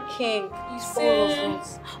better king. All of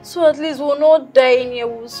us. So at least we'll not die in here,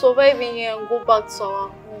 we'll survive in here and go back to our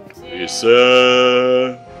home.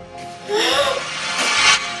 Listen.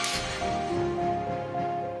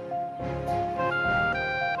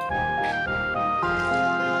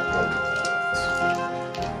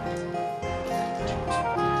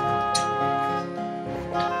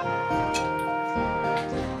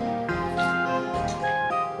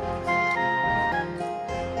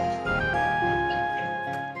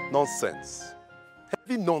 Nonsense.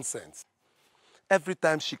 Heavy nonsense. Every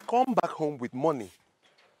time she come back home with money,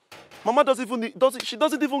 Mama she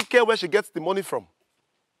doesn't even care where she gets the money from.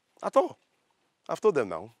 At all. I've told them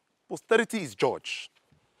now, posterity is judge.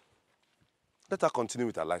 Let her continue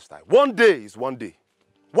with her lifestyle. One day is one day.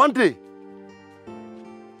 One day.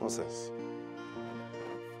 Nonsense.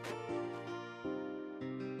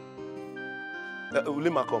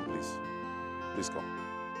 Ulima, come, please. Please come.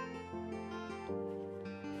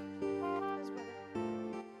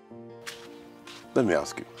 Let me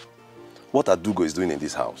ask you, what Adugo is doing in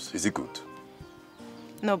this house, is it good?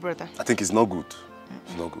 No, brother. I think it's not good.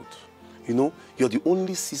 It's not good. You know, you're the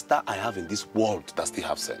only sister I have in this world that still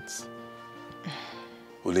have sense.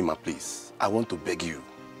 Ulima, please, I want to beg you.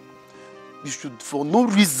 You should, for no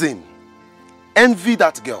reason, envy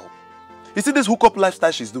that girl. You see this hookup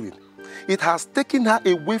lifestyle she's doing? It has taken her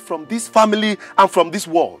away from this family and from this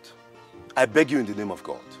world. I beg you in the name of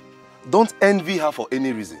God. Don't envy her for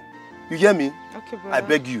any reason. You hear me? Okay, brother. I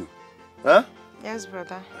beg you. Huh? Yes,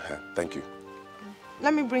 brother. Thank you.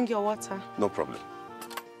 Let me bring your water. No problem.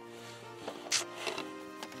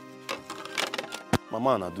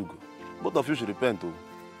 Mama and Adugo, both of you should repent too.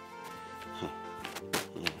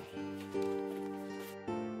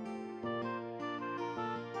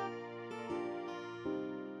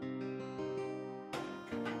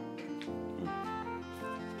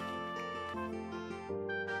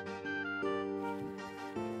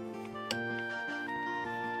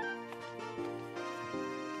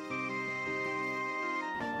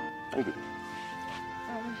 Thank you.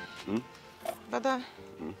 Brother,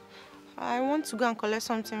 I want to go and collect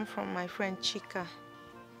something from my friend Chika.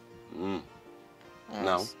 Yes.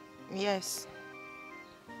 Now? Yes.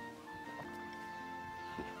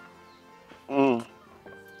 Don't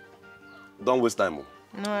waste time.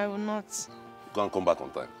 No, I will not. Go and come back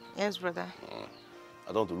on time. Yes, brother.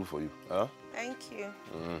 I don't want to look for you. Huh? Thank you.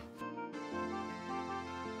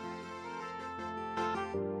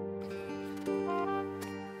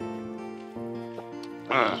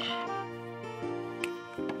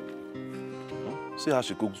 See how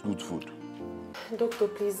she cooks good food. Doctor,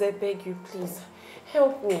 please, I beg you, please.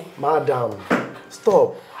 Help me. Madam,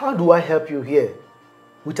 stop. How do I help you here?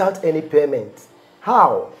 Without any payment?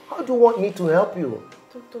 How? How do you want me to help you?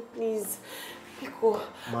 Doctor, please. Pico,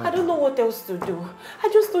 I don't know what else to do. I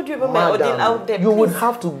just told you about my ordeal out there, you would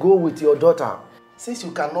have to go with your daughter. Since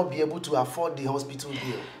you cannot be able to afford the hospital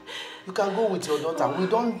bill, you can go with your daughter. We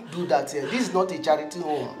don't do that here. This is not a charity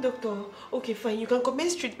home. Doctor, okay, fine. You can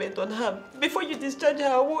commence treatment on her. Before you discharge her,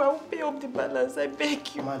 I will pay up the balance. I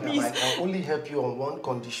beg you, Madam, please. I can only help you on one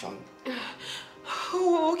condition.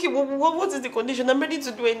 Oh, okay. What is the condition? I'm ready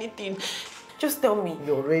to do anything. Just tell me.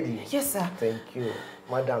 You're ready? Yes, sir. Thank you.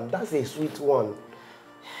 Madam, that's a sweet one.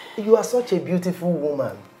 You are such a beautiful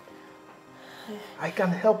woman. I can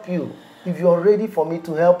help you. If you're ready for me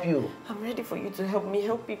to help you. I'm ready for you to help me.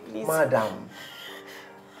 Help me, please. Madam,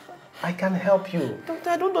 I can help you.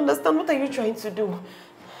 Doctor, I don't understand. What are you trying to do?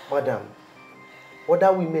 Madam,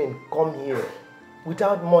 other women come here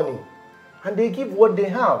without money and they give what they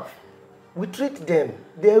have. We treat them.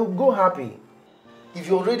 They will go happy. If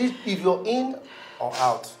you're ready, if you're in or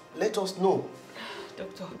out, let us know.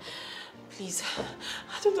 Doctor, please.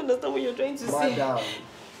 I don't understand what you're trying to say. Madam,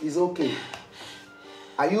 it's okay.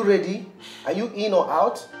 Are you ready? Are you in or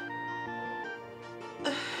out?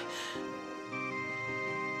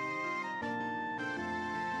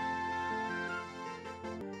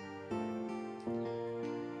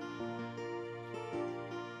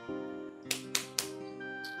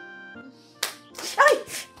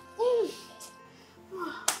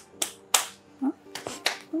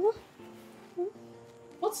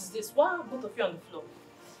 What is this? Why are both of you on the floor?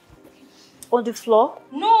 On the floor?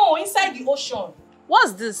 No, inside the ocean.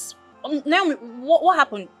 What's this? Naomi, what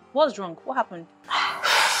happened? What's wrong? What happened?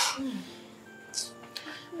 I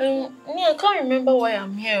can't remember why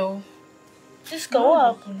I'm here. Jessica,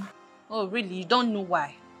 what happened? Oh, really? You don't know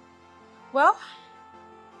why? Well,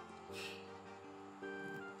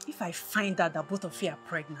 if I find out that both of you are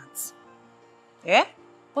pregnant,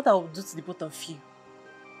 what I will do to the both of you,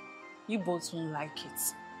 you both won't like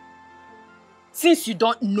it. Since you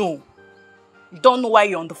don't know why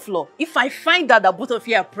you're on the floor. If I find out that both of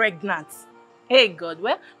you are pregnant, hey God,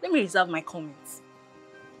 well, let me reserve my comments.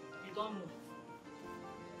 You don't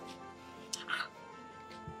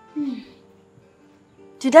know.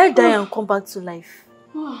 Did I die and come back to life?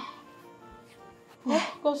 God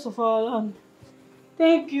of our land.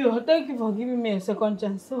 Thank you for giving me a second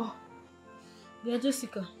chance. Oh. Yeah,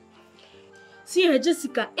 Jessica. See,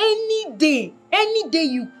 Jessica, any day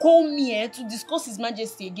you call me to discuss His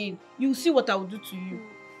Majesty again, you'll see what I will do to you.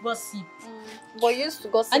 Gossip. But you used to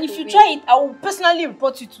gossip. And if you try it, I will personally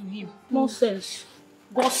report you to him. Nonsense.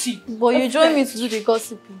 Gossip. But you join me to do the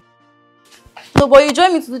gossiping. No, but you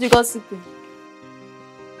join me to do the gossiping.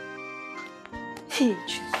 Hey,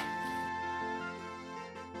 Jesus.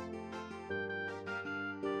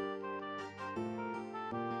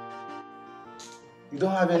 You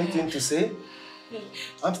don't have anything to say?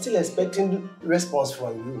 I'm still expecting response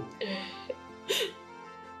from you.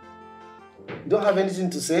 You don't have anything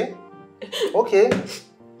to say? Okay.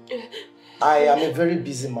 I am a very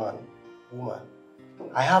busy woman.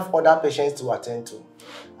 I have other patients to attend to.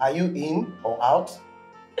 Are you in or out?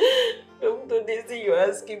 This thing you're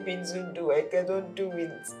asking me to do, I cannot do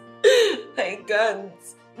it. I can't.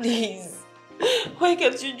 Please. Why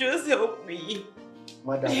can't you just help me?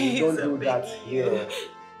 Madam, you don't do that here.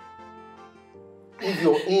 If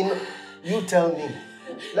you're in, you tell me.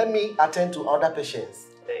 Let me attend to other patients.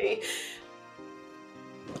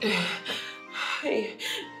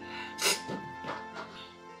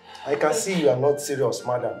 I can see you are not serious,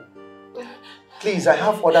 madam. Please, I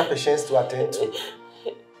have other patients to attend to.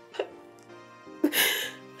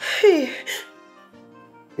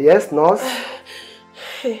 Yes, nurse?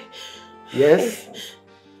 Yes?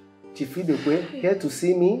 Chifidekwe, here to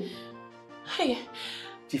see me?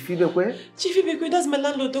 Chifidekwe? Chifidekwe, that's my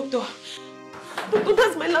landlord, doctor. Doctor,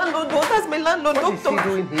 that's my landlord, that's my landlord, doctor. What is he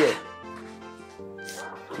doing here?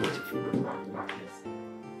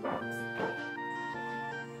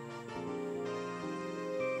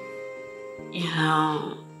 You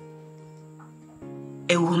know,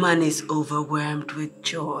 a woman is overwhelmed with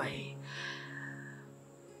joy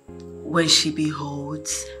when she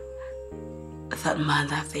beholds that man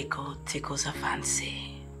that tickles her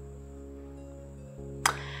fancy.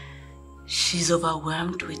 She's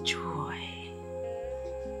overwhelmed with joy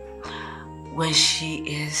when she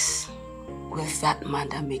is with that man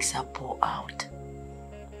that makes her pour out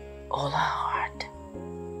all her heart.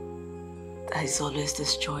 There is always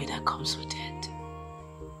this joy that comes with it.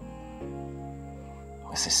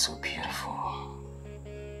 This is so beautiful.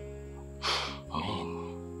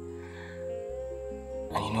 And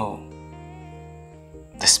you know,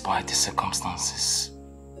 despite the circumstances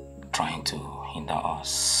trying to hinder our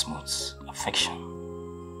smooth affection,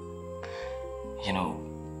 you know,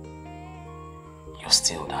 you're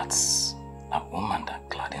still that woman that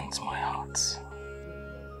gladdens my heart.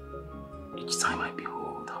 Each time I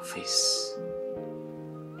behold her face.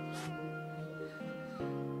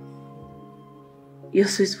 Your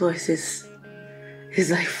sweet voice is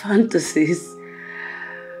like fantasies.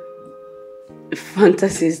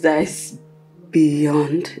 Fantasies that is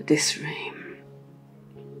beyond this realm.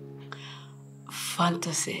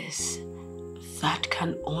 Fantasies that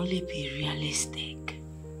can only be realistic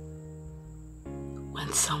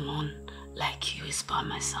when someone like you is by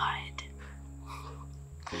my side.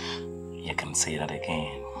 You can say that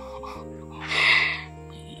again.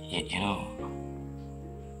 You know,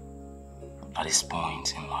 at this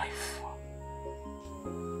point in life,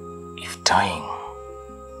 if dying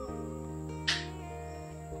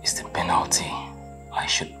is the penalty I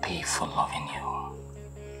should pay for loving you,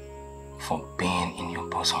 for being in your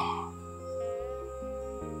bosom,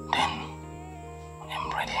 then I'm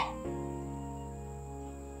ready.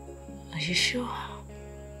 Are you sure?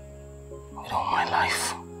 With all my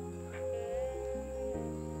life.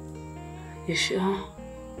 You sure?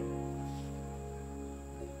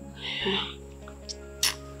 Yeah.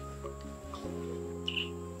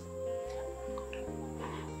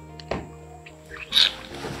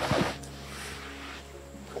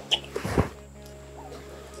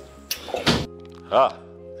 Ah.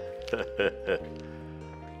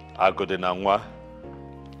 Agode na nwa.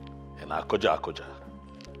 And akoja.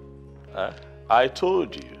 I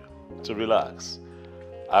told you to relax.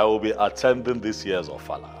 I will be attending this year's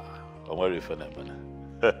Ofala.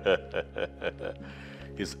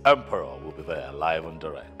 His emperor will be there, live and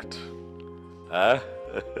direct.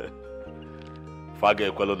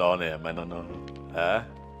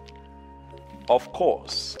 Of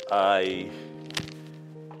course, I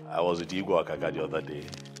was at Igbo Akaka the other day,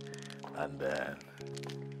 and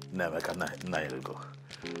never can go.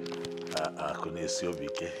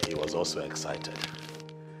 He was also excited.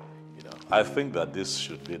 You know, I think that this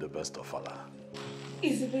should be the best of Allah.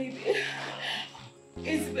 Easy, baby.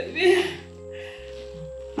 Easy, baby.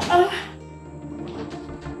 Ah.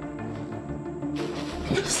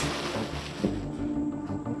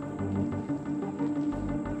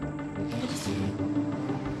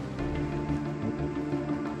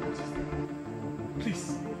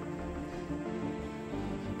 Please.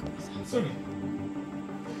 Sorry.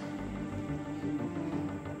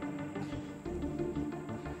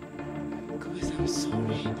 Guys, I'm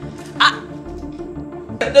sorry. Ah!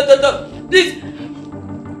 No, please.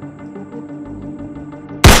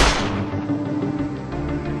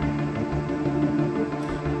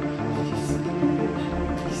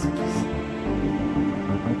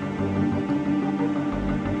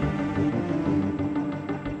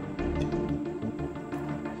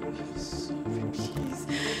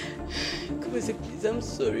 Please, I'm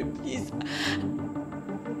sorry, please.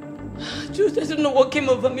 Just, I don't know what came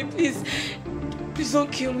over me, please. Please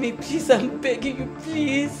don't kill me, please, I'm begging you,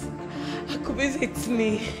 please. Akubeze, it's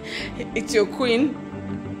me. It's your queen.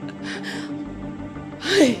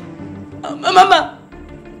 Hi. Mama!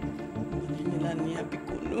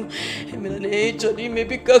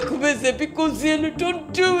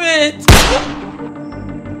 Don't do it!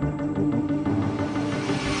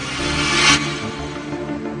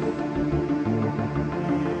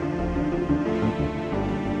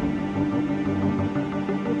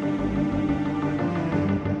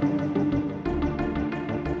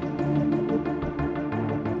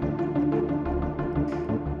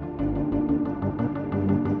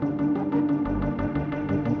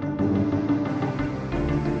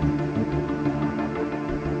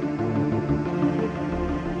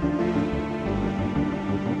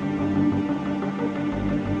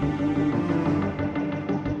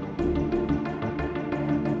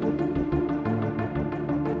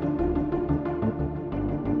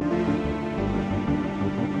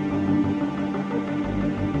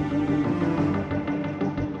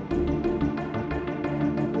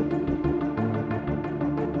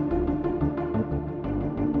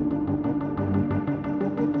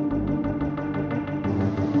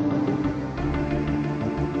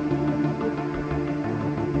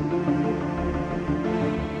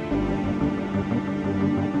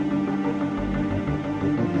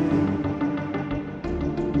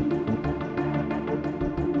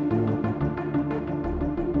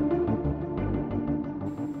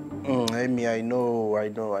 Amy, I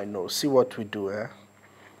know. See what we do, eh?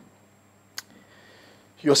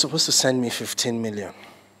 You're supposed to send me 15 million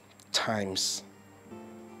times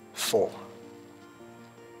 4.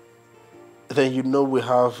 Then you know we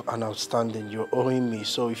have an outstanding. You're owing me.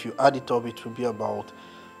 So if you add it up, it will be about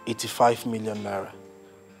 85 million naira.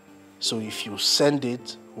 So if you send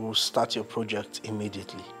it, we'll start your project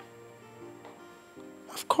immediately.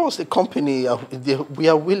 Of course, the company, we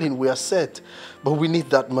are willing, we are set. But we need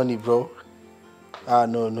that money, bro.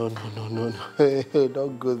 No.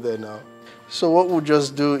 Don't go there now. So what we'll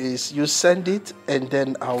just do is you send it, and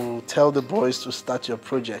then I will tell the boys to start your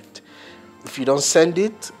project. If you don't send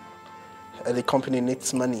it, the company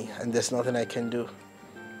needs money, and there's nothing I can do.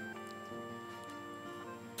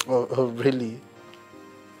 Oh, really?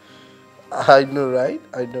 I know, right?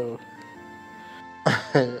 I know.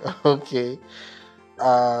 Okay.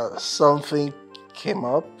 Something came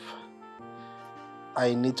up.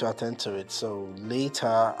 I need to attend to it. So later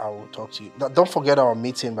I will talk to you. Don't forget our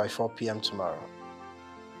meeting by 4 p.m. tomorrow.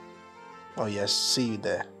 Oh yes, see you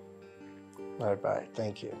there. Bye.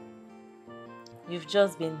 Thank you. You've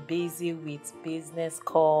just been busy with business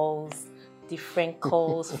calls, different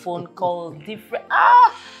calls, phone calls, different...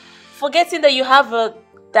 Forgetting that you have a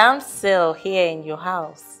damsel here in your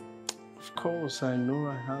house. Of course, I know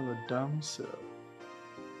I have a damsel.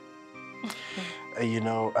 You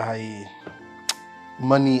know,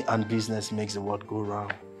 money and business makes the world go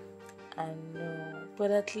round. I know,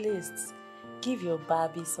 but at least give your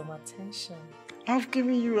Barbie some attention. I'm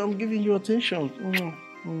giving you attention.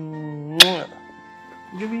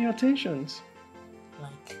 Giving you attentions.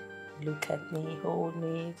 Like, look at me, hold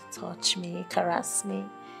me, touch me, caress me.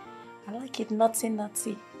 I like it naughty,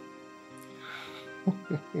 naughty.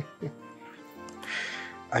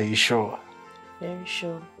 Are you sure? Very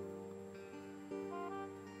sure.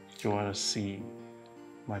 You want to see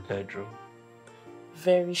my bedroom?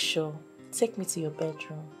 Very sure. Take me to your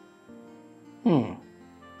bedroom.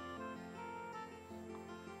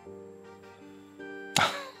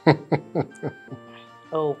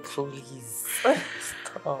 Oh, please.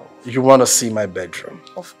 Stop. You want to see my bedroom?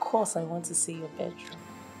 Of course I want to see your bedroom.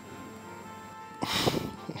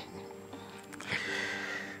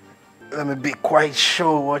 Let me be quite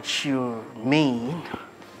sure what you mean.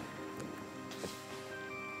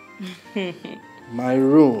 My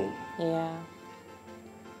room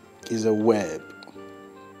is a web.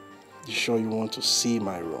 You sure you want to see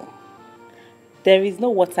my room? There is no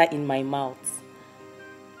water in my mouth.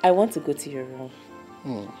 I want to go to your room.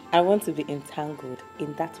 I want to be entangled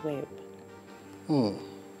in that web.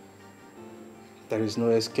 There is no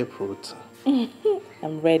escape route.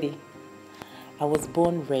 I'm ready. I was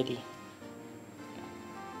born ready.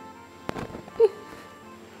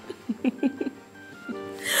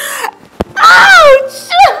 Ouch!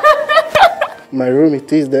 My room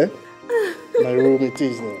it is there. My room it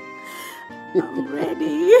is now. I'm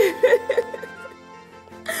ready.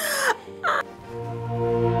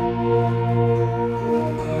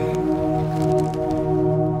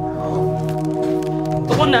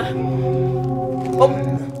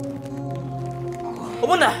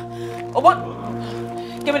 Obuna! Obuna!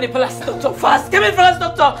 Give me the palace doctor fast! Give me the palace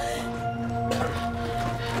doctor!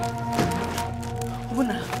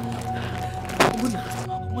 Obuna,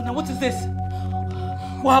 what is this?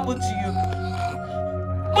 What happened to you?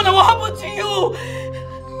 Obuna, what happened to you?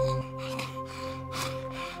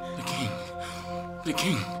 The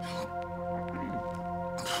king.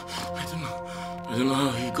 I don't know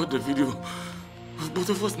how he got the video of both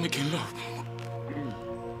of us making love.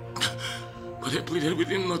 But I pleaded with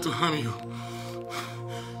him not to harm you.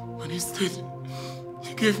 And instead,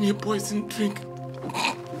 he gave me a poison drink.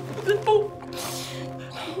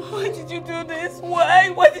 Why did you do this? Why?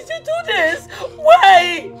 Why did you do this?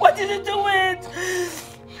 Why? Why did you do it?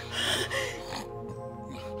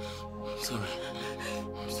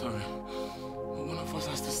 I'm sorry. One of us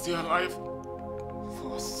has to stay alive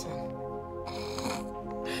for our son.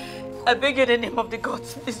 I beg you in the name of the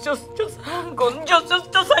gods, please just hang on. Just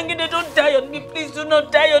hang in there. Don't die on me. Please do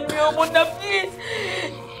not die on me, Mona, please.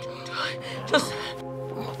 Just,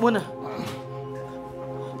 Mona.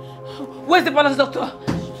 Where's the palace doctor?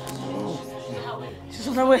 She's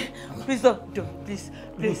on her way. Please don't. Please.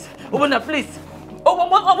 Mona, please.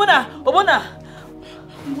 Mona.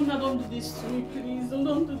 Mona, don't do this to me, please.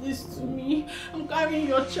 Don't do this to me. I'm carrying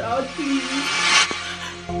your child, please.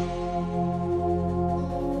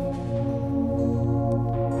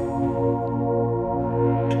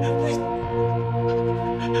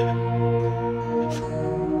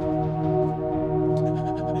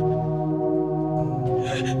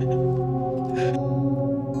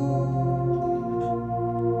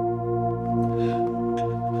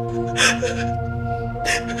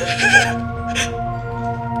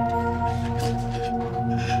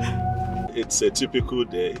 It's a typical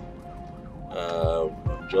day.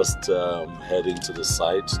 Just heading to the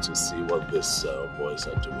site to see what these boys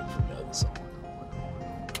are doing for me at the site.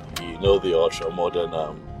 You know the ultra-modern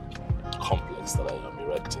complex that I am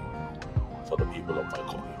erecting for the people of my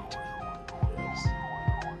community. Yes.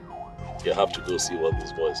 You have to go see what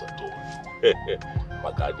these boys are doing.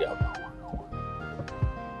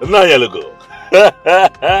 Now you go.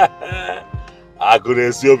 I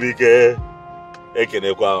couldn't see you big.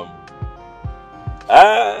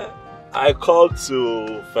 I called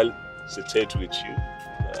to felicitate with you.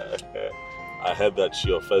 I heard that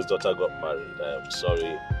your first daughter got married. I am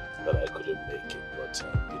sorry that I couldn't make it, but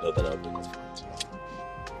you know that I'll take it.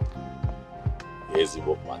 Here's the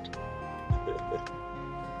book, man.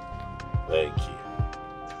 Thank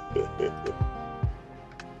you.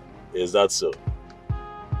 Is that so?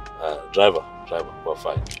 Driver, we're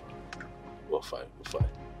fine. We're fine.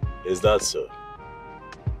 Is that so?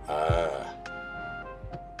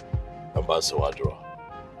 Ambassador Adra.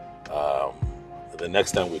 The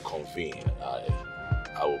next time we convene,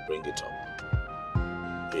 I will bring it up.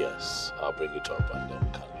 Yes, I'll bring it up and then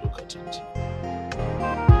we can look at it.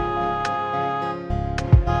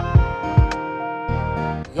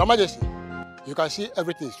 Your Majesty, you can see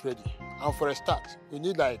everything is ready. And for a start, we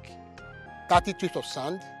need like 30 trips of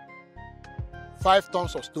sand, 5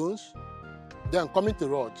 tons of stones. Then coming to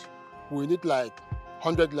road, we need like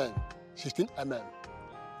 100 length, 16 mm.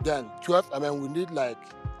 Then 12 mm, we need like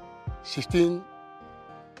 16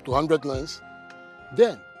 to 100 lengths.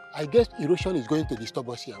 Then I guess erosion is going to disturb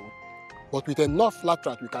us here. But with enough flat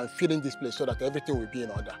track, we can fill in this place so that everything will be in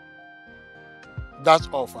order. That's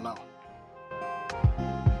all for now.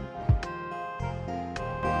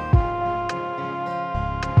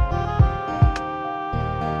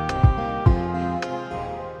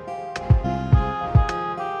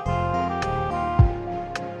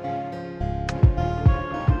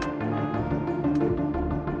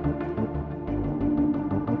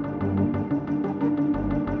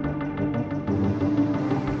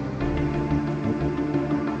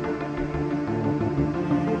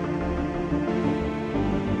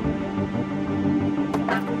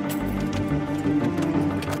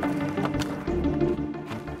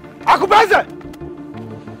 Akubeze!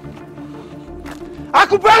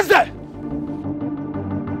 Akubeze!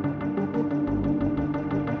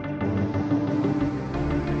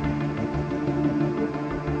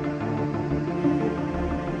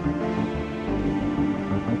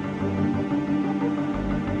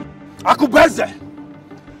 Akubeze!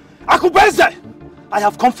 Akubeze! I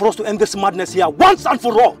have come for us to end this madness here once and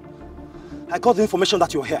for all. I got the information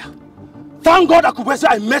that you're here. Thank God, Akubeze,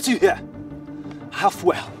 I met you here. I have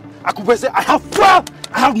fuel. Akubeze, I have fuel,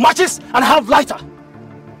 I have matches, and I have lighter.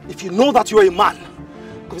 If you know that you're a man,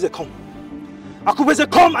 Akubeze, come. Akubeze,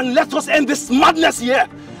 come and let us end this madness here.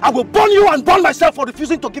 I will burn you and burn myself for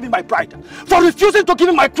refusing to give me my bride. For refusing to give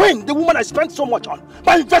me my queen, the woman I spent so much on.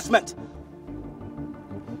 My investment.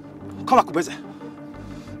 Come, Akubeze.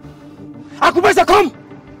 Akubeze, come!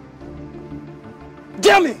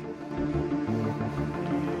 Dare me!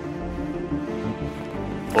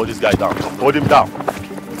 Hold this guy down. Hold him down.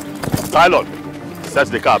 Tylon, set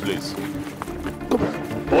the car, please.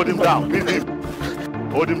 Hold him down. Leave him.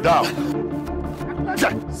 Hold him down.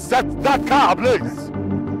 Set that car, please.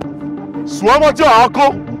 Swim at your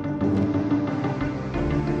uncle.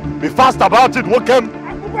 Be fast about it, Wokem.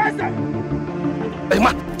 Hey,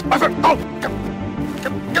 man. My friend, go.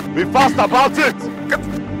 Be fast about it.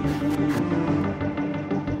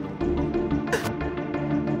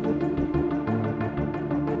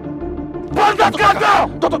 Burn that car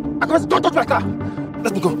down! Don't touch my car!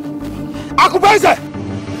 Let me go. Akubeze!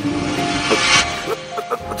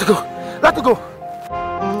 Let me go. Let me go.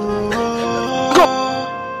 Go!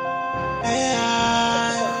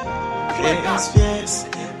 Hate is fierce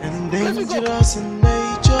and dangerous in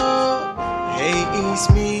nature. Hate is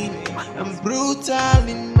mean and brutal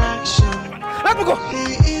in action. Let me go!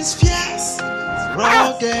 He is fierce,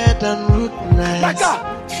 rugged and ruthless.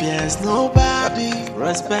 Fears nobody,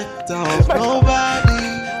 respect of nobody.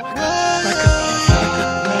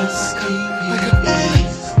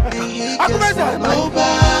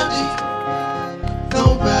 Nobody,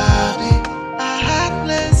 nobody, a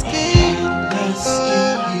heartless king.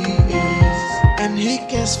 He is, and he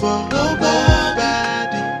cares for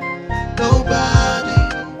nobody, nobody.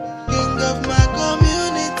 King of my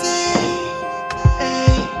community,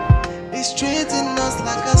 hey, he's treating us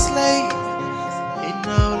like a slave in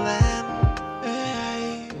our land.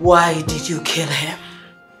 Hey. Why did you kill him?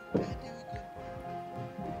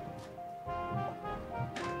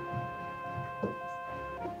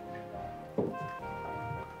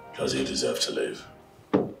 Does he deserve to live?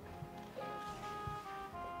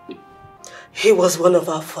 He was one of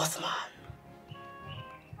our fourth man.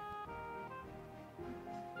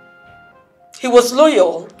 He was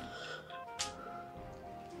loyal.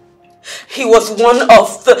 He was one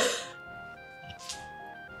of the...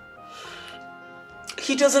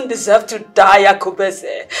 He doesn't deserve to die,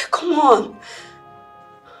 Akubeze. Come on.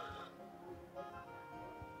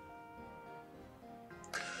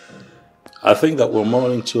 I think that we're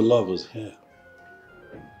mourning two lovers here.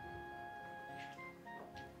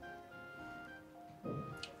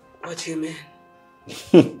 What do you mean?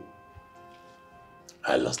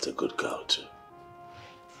 I lost a good girl too.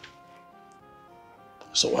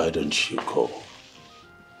 So why don't you go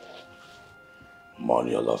mourn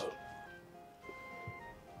your lover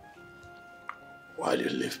while you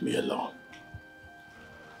leave me alone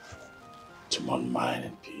to mourn mine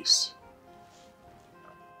in peace?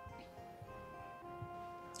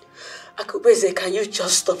 Akubeze, can you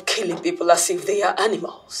just stop killing people as if they are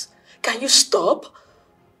animals? Can you stop?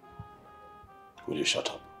 Will you shut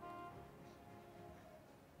up?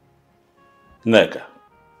 Nega,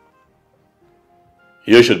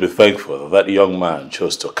 you should be thankful that young man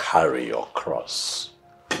chose to carry your cross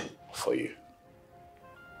for you.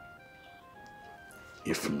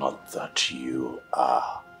 If not that you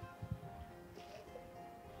are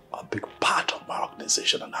a big part of my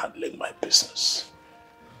organization and handling my business,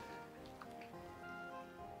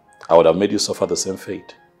 I would have made you suffer the same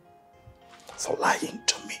fate for lying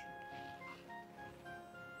to me.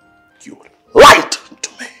 You lied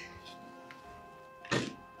to me.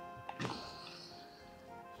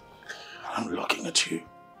 I'm looking at you.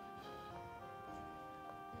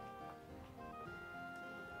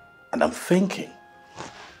 And I'm thinking,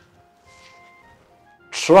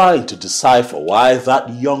 trying to decipher why that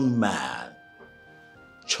young man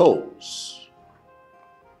chose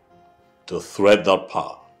to thread that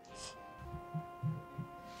path.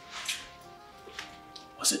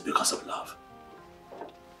 Was it because of love?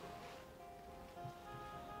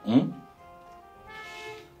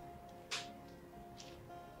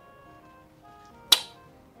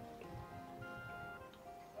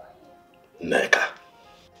 Neka.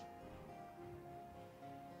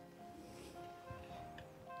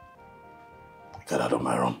 Get out of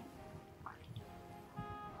my room.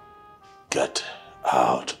 Get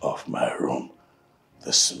out of my room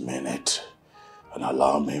this minute and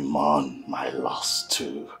allow me mourn my loss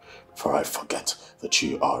too, for I forget that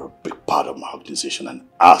you are a big part of my organization and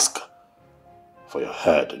ask for your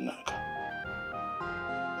head, Neka.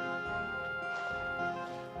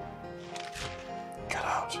 Get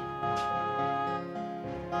out.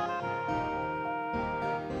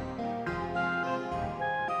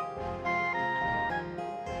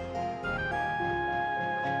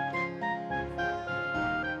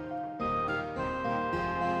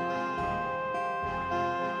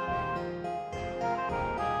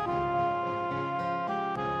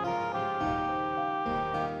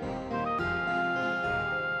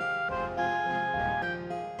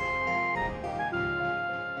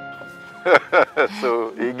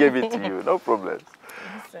 So he gave it to you, no problem.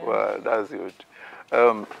 Well, that's good.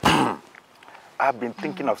 I've been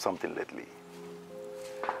thinking of something lately.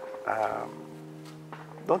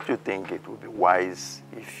 Don't you think it would be wise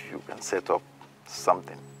if you can set up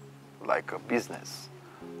something like a business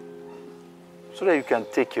so that you can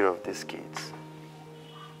take care of these kids?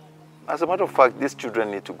 As a matter of fact, these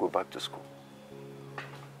children need to go back to school.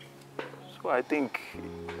 So I think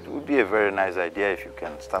it would be a very nice idea if you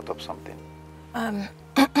can start up something.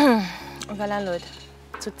 Oga Landlord,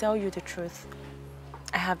 to tell you the truth,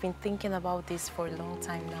 I have been thinking about this for a long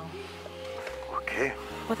time now. Okay.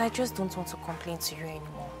 But I just don't want to complain to you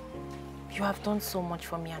anymore. You have done so much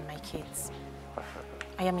for me and my kids.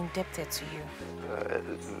 I am indebted to you.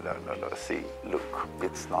 No. See, look,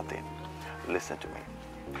 it's nothing. Listen to me.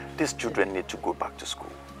 These children need to go back to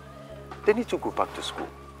school. They need to go back to school.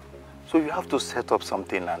 So you have to set up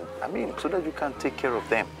something, and so that you can take care of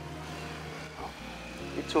them.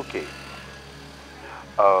 It's okay.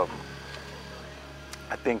 I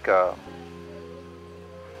think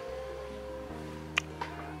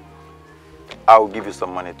I'll give you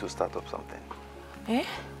some money to start up something. Eh?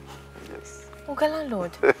 Yes. Oga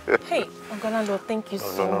Landlord. Hey, Oga Landlord, thank you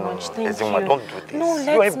so much. Thank you. Don't do this. No,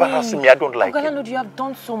 You're embarrassing me. I don't like Oga it. Landlord, you have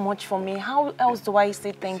done so much for me. How else do I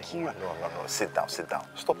say thank you? No. Sit down.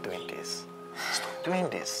 Stop doing this. Stop doing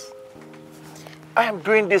this. I am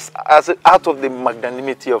doing this out of the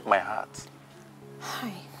magnanimity of my heart.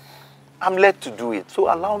 Hi. I'm led to do it,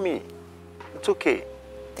 so allow me. It's okay.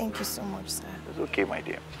 Thank you so much, sir. It's okay, my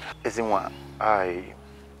dear. Ezinwa, I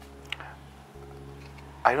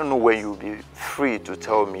don't know when you'll be free to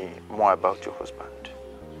tell me more about your husband.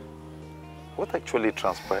 What actually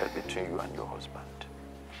transpired between you and your husband?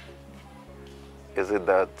 Is it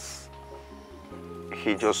that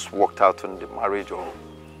he just walked out on the marriage or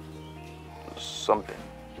something?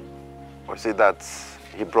 Or is it that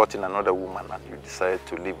he brought in another woman and you decided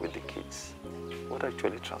to live with the kids? What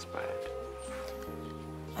actually transpired?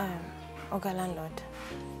 Oga Landlord,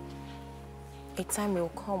 a time will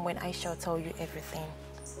come when I shall tell you everything.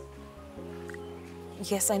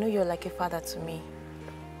 Yes, I know you're like a father to me.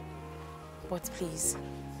 But please,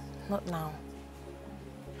 not now.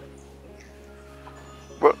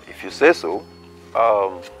 Well, if you say so,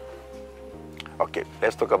 okay,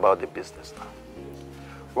 let's talk about the business now.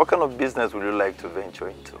 What kind of business would you like to venture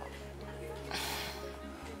into?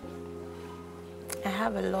 I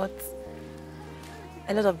have a lot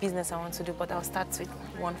of business I want to do, but I'll start with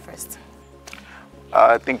one first.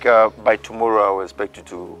 I think by tomorrow I'll expect you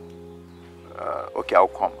to, okay, I'll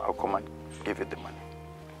come and give you the money.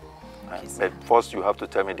 Okay, but first you have to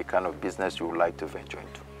tell me the kind of business you would like to venture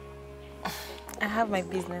into. I have my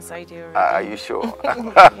business idea already. Are you sure? Yes,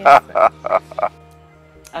 sir.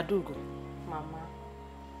 Adugo. Mama.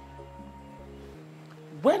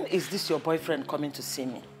 When is this your boyfriend coming to see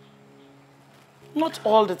me? Not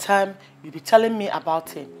all the time you be telling me about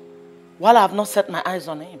him, while I have not set my eyes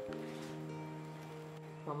on him.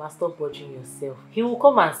 Mama, stop bothering yourself. He will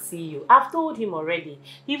come and see you. I've told him already.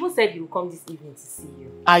 He even said he will come this evening to see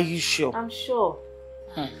you. Are you sure? I'm sure.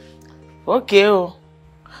 Okay. Oh.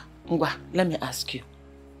 Ngwa, let me ask you.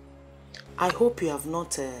 I hope you have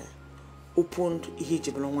not opened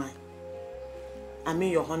Ihijiblo wine. I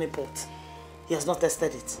mean your honey pot. He has not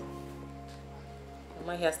tested it.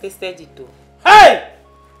 Mama, he has tasted it too. Hey!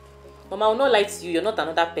 Mama, I will not lie to you. You're not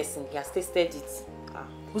another person. He has tasted it.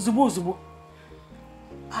 Uzubo.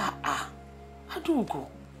 Adugo.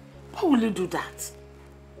 Why will you do that?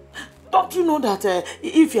 Don't you know that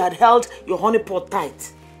if you had held your honey pot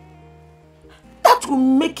tight, that will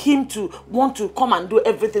make him to want to come and do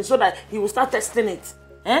everything so that he will start testing it.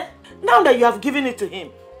 Now that you have given it to him,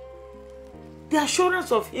 the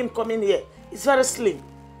assurance of him coming here is very slim.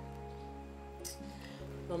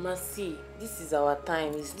 Mama, see, this is our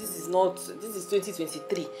time. This is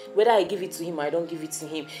 2023. Whether I give it to him or I don't give it to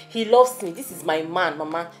him, he loves me. This is my man,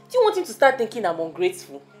 Mama. Do you want him to start thinking I'm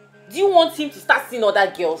ungrateful? Do you want him to start seeing other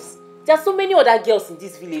girls? There are so many other girls in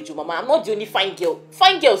this village, Mama. I'm not the only fine girl.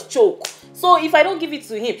 Fine girls choke. So if I don't give it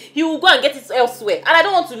to him, he will go and get it elsewhere. And I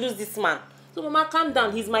don't want to lose this man. So Mama, calm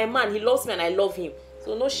down. He's my man. He loves me and I love him.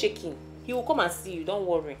 So no shaking. He will come and see you. Don't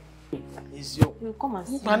worry. He's your... He will come and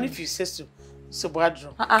see you. And if you say so, so bad.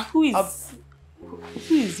 Who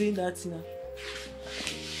is doing that now?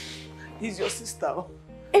 He's your sister.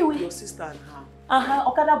 Hey, your sister and her.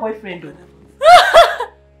 Okada boyfriend.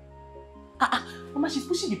 Mama, she's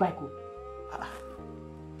pushing the bike.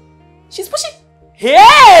 She's pushing.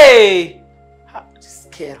 Hey! This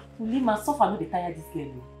girl. Ulima, suffer no dey tire this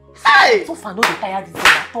girl. Hey! Suffer no dey tire this girl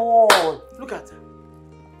at all. Look at her.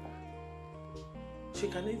 She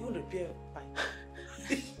can even repair bike.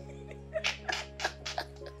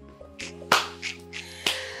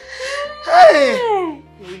 Hey!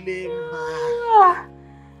 Ulima.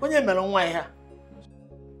 When you melon wine here.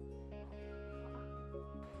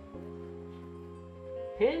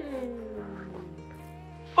 Hey.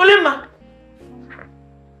 Ulima.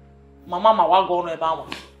 Mama, what going on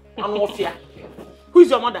about? I'm not fear. Who is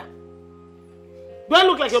your mother? Do I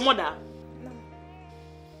look like your mother? No.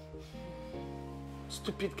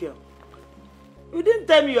 Stupid girl. You didn't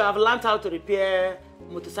tell me you have learned how to repair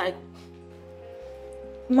motorcycle.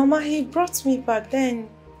 Mama, he brought me back then.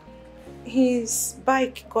 His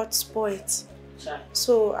bike got spoiled.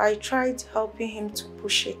 So I tried helping him to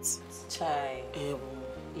push it. Chai.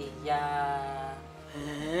 Yeah.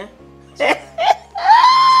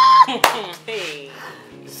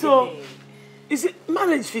 So, is it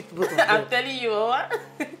marriage fit both of them? I'm telling you, what?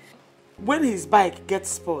 When his bike gets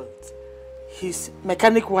spoiled, his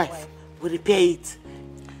mechanic wife will repair it.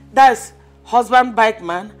 That's husband bike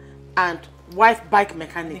man and wife bike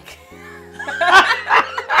mechanic.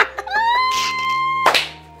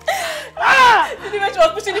 Did you mention she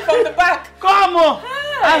was pushing it from the back? Come on!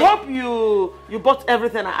 I hope you bought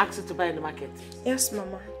everything I asked you to buy in the market. Yes,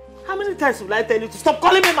 Mama. How many times will I tell you to stop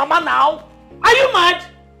calling me Mama now? Are you mad?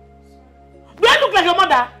 Do I look like your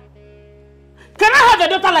mother? Can I have a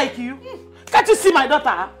daughter like you? Can't you see my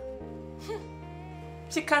daughter?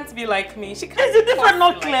 She can't be like me. She can't. Is the difference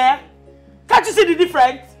not clear? Can't you see the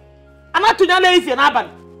difference? I'm not tunyale if you're an aban.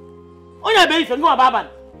 Onya be if you're no aban.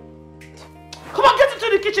 Come on, get into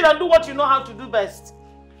the kitchen and do what you know how to do best.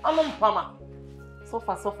 I'm on Mama.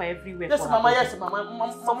 Suffer everywhere. Yes, Mama, yes, Mama.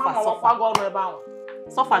 Mama.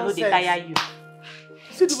 Suffer no dey tire you.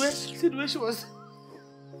 See the way she was.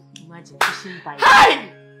 Imagine pushing by.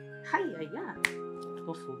 Hi! Hi, yeah.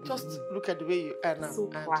 Just look at the way you are now. So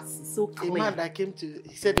classy, so clean. A man that came to,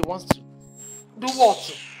 he said he wants to do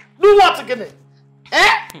what? Do what again?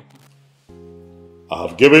 I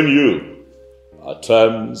have given you our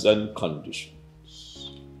terms and conditions.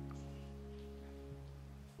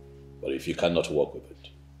 But if you cannot work with it,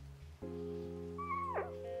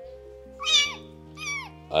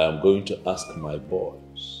 I am going to ask my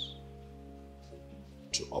boys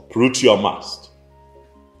to uproot your mast,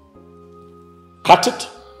 cut it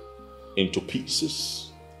into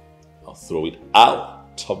pieces, and throw it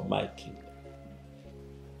out of my kingdom.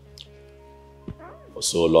 For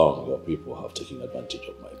so long, your people have taken advantage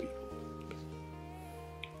of my people.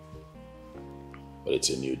 But it's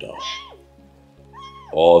a new dawn.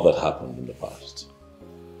 All that happened in the past,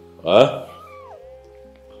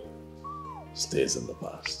 stays in the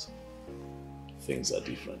past. things are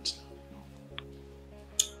different.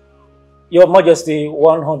 Your Majesty,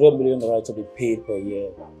 100 million naira to be paid per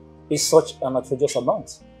year is such an outrageous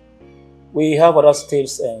amount. We have other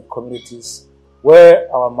states and communities where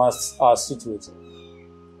our masts are situated,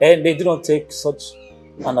 and they do not take such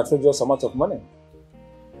an outrageous amount of money.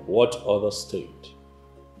 What other state?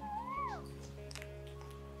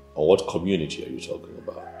 Or what community are you talking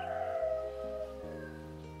about?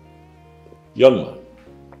 Young man,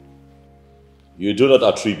 you do not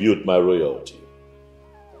attribute my royalty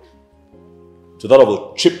to that of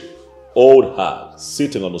a cheap old hag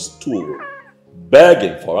sitting on a stool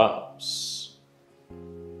begging for alms.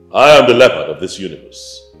 I am the leopard of this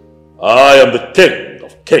universe. I am the king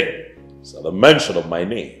of kings. At the mention of my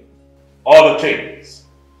name, all the kings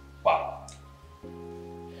bow.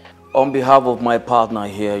 On behalf of my partner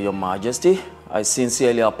here, Your Majesty, I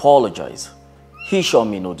sincerely apologize. He showed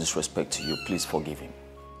me no disrespect to you. Please forgive him.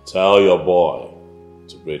 Tell your boy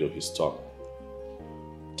to bridle his tongue.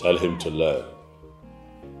 Tell him to learn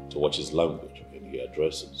to watch his language when he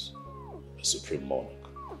addresses a supreme monarch.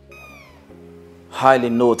 Highly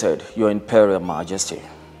noted, Your Imperial Majesty.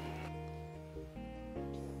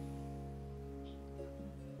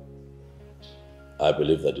 I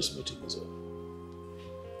believe that this meeting is over.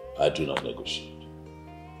 I do not negotiate.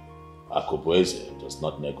 Akubweze does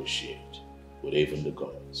not negotiate with even the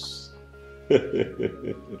gods.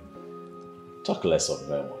 Talk less of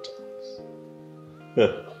mere mortals.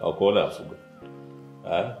 I'll call that for good.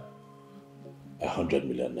 100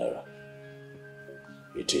 million naira.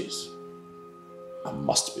 It is and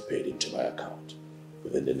must be paid into my account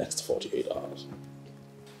within the next 48 hours.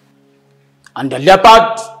 And the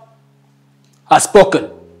leopard has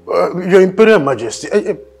spoken. Your Imperial Majesty,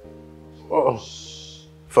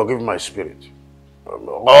 forgive my spirit.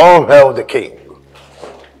 All hail the king.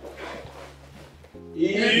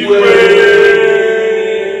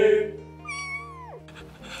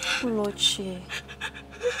 Olochi,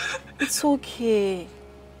 it's okay.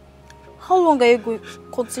 How long are you going to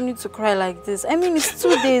continue to cry like this? I mean, it's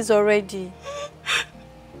 2 days already.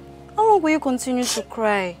 How long will you continue to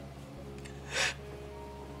cry?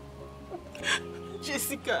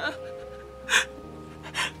 Jessica,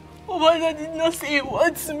 Obana did not say a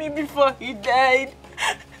word to me before he died.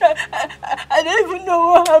 I don't even know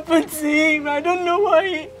what happened to him. I don't know what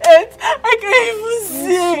he ate. I can't even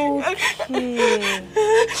say.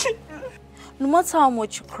 It's okay. No matter how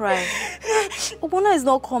much you cry, Obana is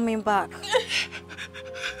not coming back.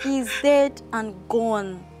 He's dead and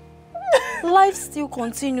gone. Life still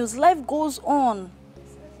continues. Life goes on.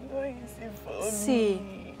 See,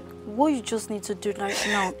 what you just need to do right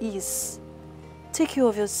now is take care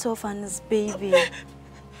of yourself and his baby.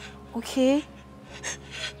 Okay?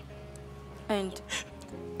 And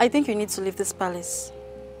I think you need to leave this palace.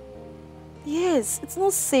 Yes, it's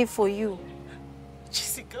not safe for you.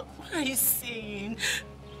 Jessica, what are you saying?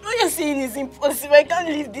 What you're saying is impossible. I can't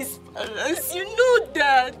leave this palace. You know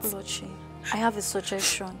that. Olochi, I have a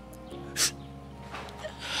suggestion.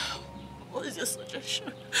 What is your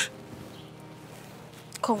suggestion?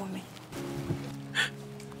 Come with me.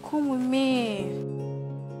 Come with me.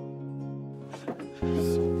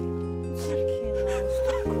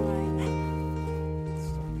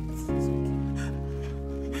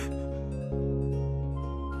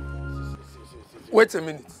 Wait a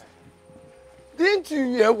minute. Didn't you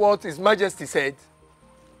hear what His Majesty said?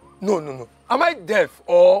 No. Am I deaf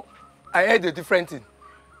or I heard a different thing?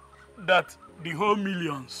 That the whole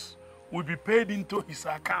millions will be paid into his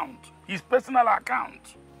account, his personal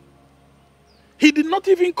account. He did not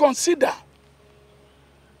even consider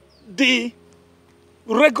the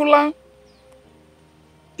regular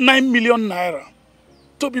 9 million naira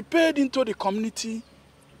to be paid into the community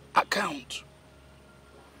account.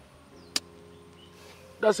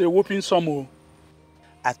 That's a whooping sum.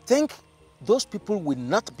 I think those people will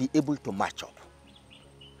not be able to match up.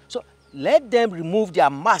 So let them remove their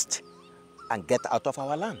mast and get out of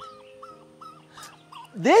our land.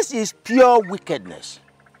 This is pure wickedness.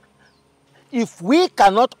 If we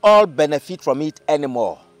cannot all benefit from it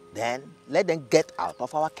anymore, then let them get out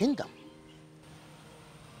of our kingdom.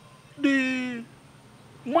 The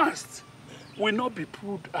mast will not be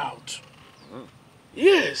pulled out.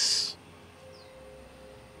 Yes.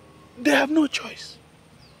 They have no choice.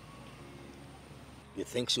 You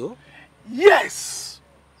think so? Yes.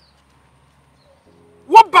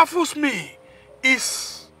 What baffles me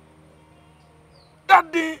is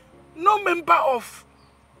that no member of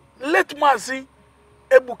late Mazi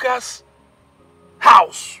Ebuka's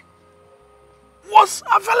house was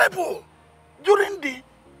available during the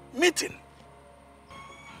meeting.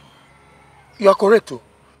 You are correct.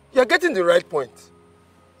 You're getting the right point.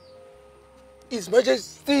 His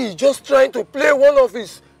Majesty is just trying to play one of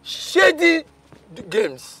his shady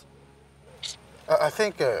games. I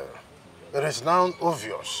think it is now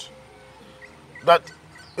obvious that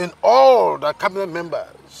in all the cabinet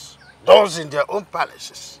members, those in their own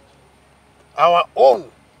palaces, our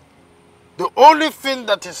own, the only thing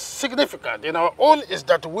that is significant in our own is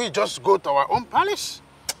that we just go to our own palace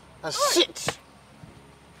and sit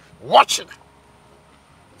watching.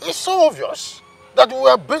 It's so obvious that we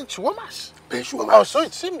are bench warmers. Bench warmers? Oh, so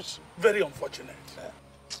it seems. Very unfortunate.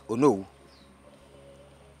 Oh no.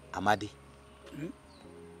 Amadi.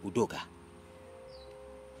 Udoga.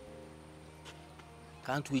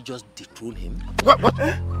 Can't we just dethrone him? What?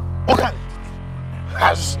 Okay.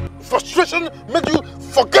 Has frustration made you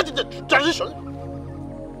forget the tradition?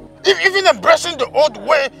 Even embracing the old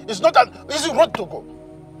way is not an easy road to go.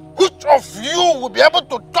 Which of you will be able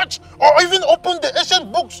to touch or even open the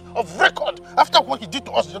ancient books of record after what he did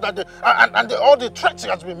to us the other day and all the threats he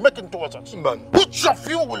has been making towards us? Man. Which of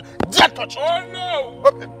you will dare touch it? Oh no!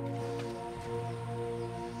 Okay.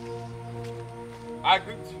 I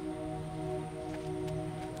greet you.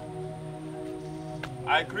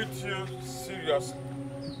 I greet you seriously.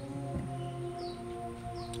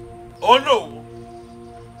 Oh no!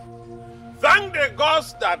 Thank the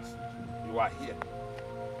gods that you are here.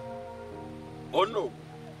 Oh no!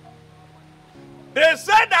 They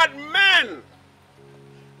say that men,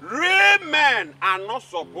 real men, are not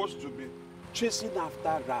supposed to be chasing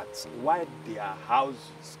after rats while their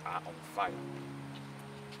houses are on fire.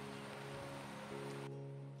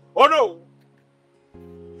 Oh no!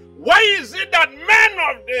 Why is it that men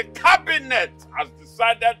of the cabinet has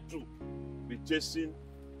decided to be chasing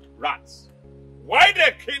rats while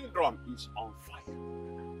the kingdom is on fire?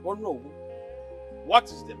 Oh no! What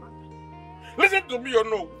is the matter? Listen to me, oh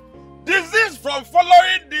no! This is from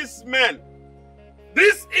following these men,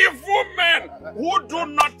 these evil men who do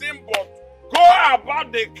nothing but go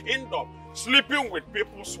about the kingdom sleeping with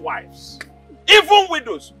people's wives. Even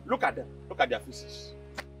widows. Look at them. Look at their faces.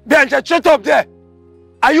 Then shut up there.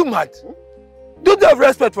 Are you mad? Do they have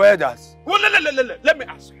respect for elders? Well, let me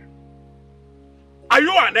ask you. Are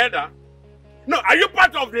you an elder? No, are you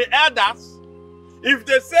part of the elders? If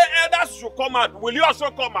they say elders should come out, will you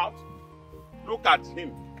also come out? Look at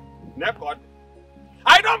him. Naked.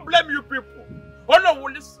 I don't blame you people. Oh no,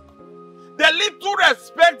 listen. The little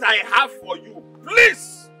respect I have for you,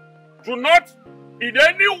 please do not in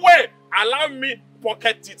any way allow me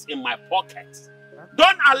pocket it in my pocket.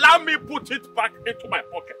 Don't allow me put it back into my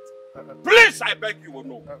pocket. Please, I beg you,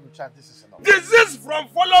 no. This is enough. This is from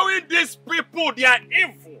following these people. They are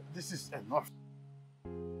evil. This is enough.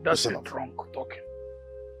 That's a drunk talking.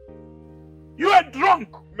 You are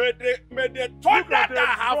drunk. May the thunder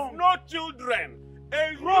that have no children,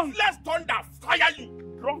 a ruthless thunder fire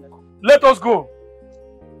you. Drunk. Let us go.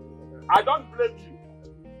 I don't blame you.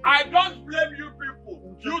 I don't blame you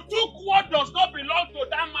people. You took what does not belong to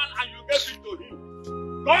that man and you gave it to him.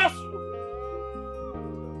 Gospel.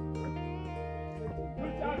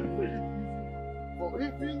 For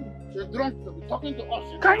even the drunk to be talking to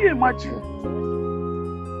us. Can you imagine?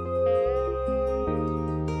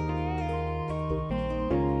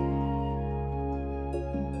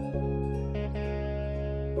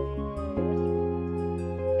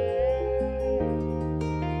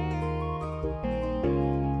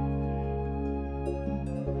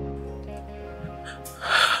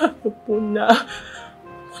 Muna,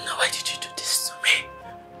 why did you do this to me?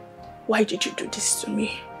 Why did you do this to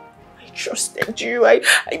me? I trusted you. I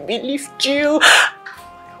believed you.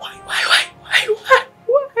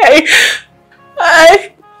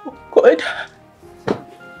 Why? Oh God.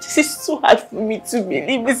 This is so hard for me to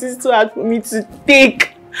believe. This is so hard for me to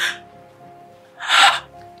take.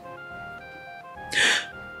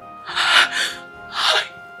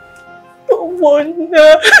 No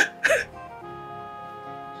wonder.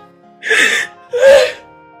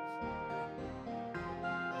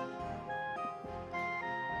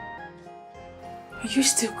 Are you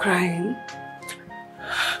still crying?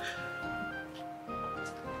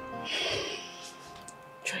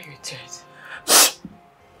 Dry your tears.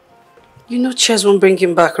 You know tears won't bring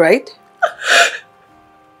him back, right?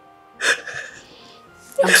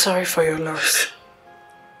 I'm sorry for your loss.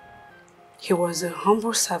 He was a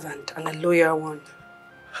humble servant and a loyal one,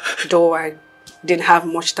 though I didn't have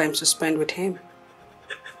much time to spend with him.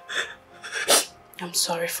 I'm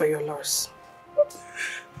sorry for your loss.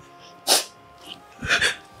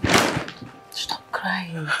 Stop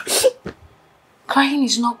crying. Crying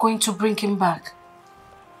is not going to bring him back.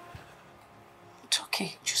 It's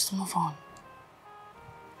okay, just move on.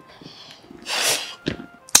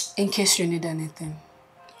 In case you need anything,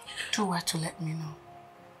 do well to let me know.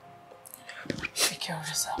 Take care of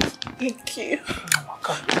yourself. Thank you. You're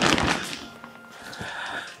welcome.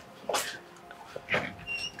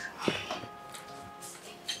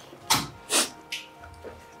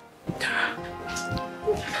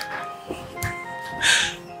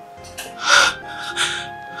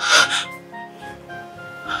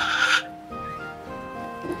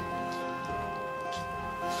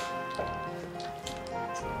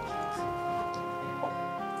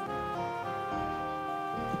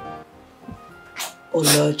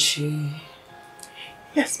 Olochi.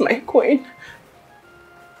 Yes, my queen.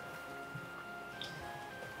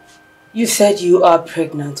 You said you are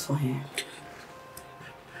pregnant for him.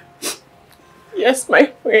 Yes, my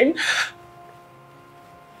queen.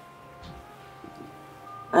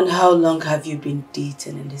 And how long have you been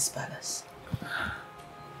dating in this palace?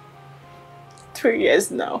 3 years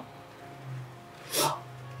now. Wow.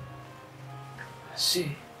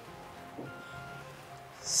 See,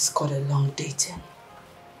 it's got a long dating.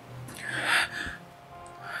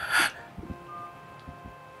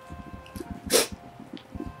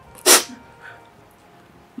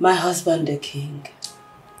 My husband, the king,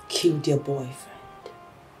 killed your boyfriend.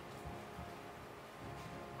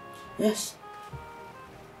 Yes.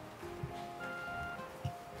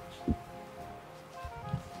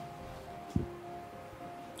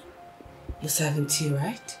 You're serving tea,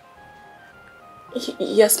 right?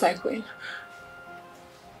 Yes, my queen.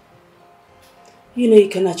 You know you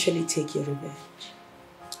can actually take your revenge.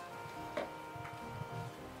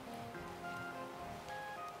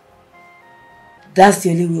 That's the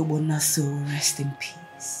only way Obona's soul will rest in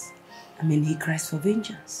peace. I mean, he cries for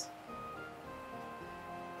vengeance.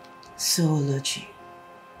 So, Olochi,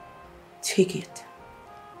 take it.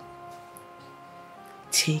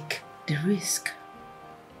 Take the risk.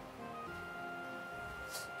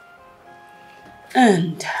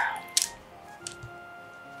 And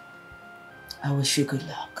I wish you good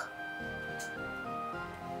luck.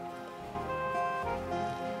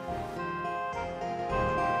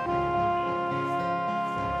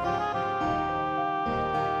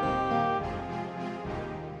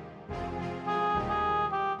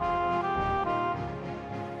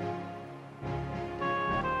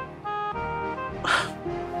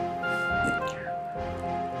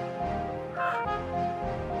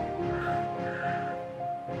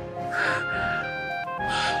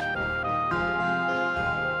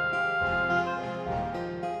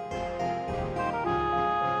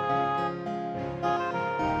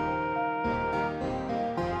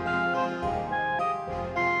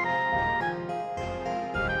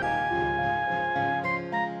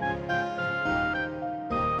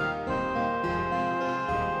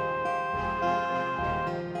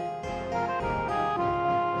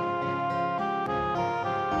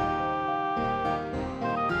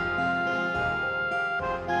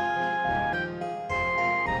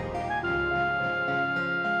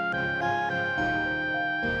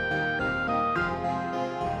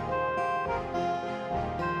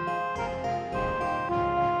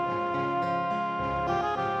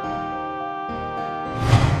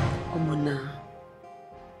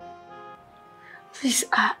 Please,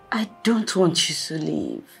 I don't want you to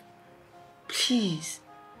leave. Please.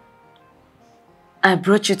 I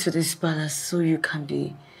brought you to this palace so you can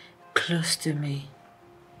be close to me.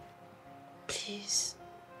 Please.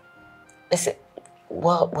 Listen,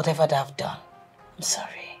 well, whatever that I've done, I'm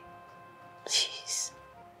sorry. Please.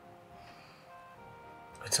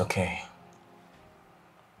 It's okay.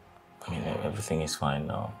 I mean, everything is fine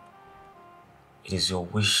now. It is your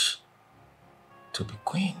wish to be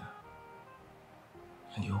queen.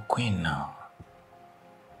 And you're queen now.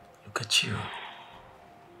 Look at you.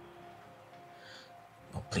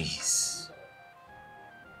 But please,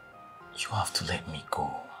 you have to let me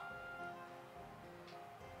go.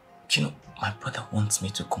 You know, my brother wants me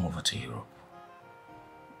to come over to Europe.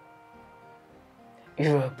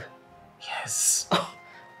 Europe? Yes. Oh,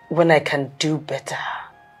 when I can do better,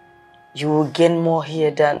 you will gain more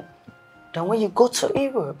here than when you go to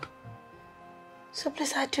Europe. So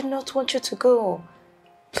please, I do not want you to go.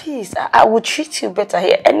 Please, I will treat you better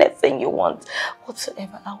here. Anything you want,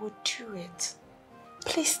 whatsoever, I will do it.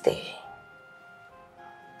 Please stay.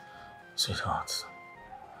 Sweetheart,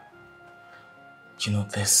 you know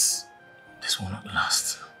this will not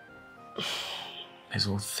last. This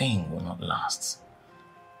whole thing will not last.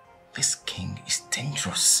 This king is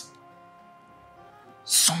dangerous.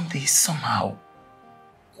 Someday, somehow,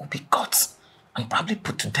 will be caught and probably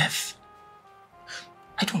put to death.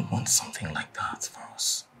 I don't want something like that for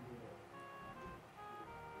us.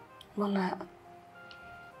 Mona,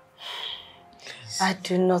 I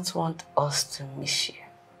do not want us to miss you.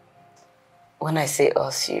 When I say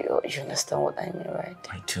us, you understand what I mean, right?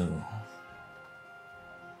 I do.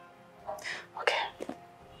 Okay.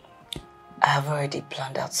 I have already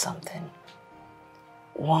planned out something.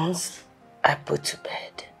 Once I put to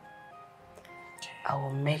bed, I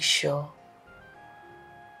will make sure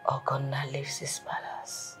Ogonna leaves this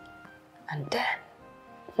palace. And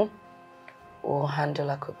then, we'll handle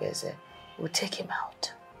Akubeze. We'll take him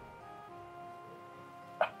out.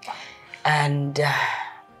 And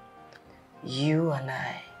you and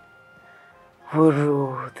I will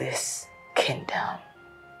rule this kingdom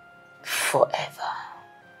forever.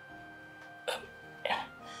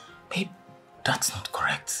 Babe, that's not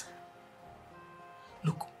correct.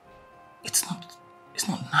 Look, it's not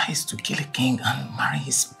nice to kill a king and marry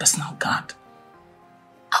his personal guard.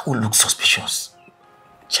 I will look suspicious.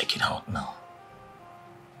 Check it out now.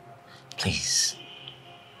 Please.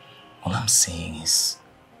 All I'm saying is,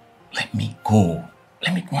 let me go.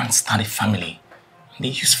 Let me go and start a family and be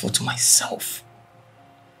useful to myself.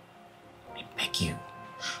 I beg you.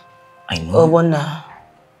 I know. Owona,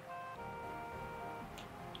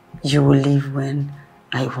 you will leave when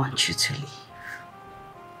I want you to leave.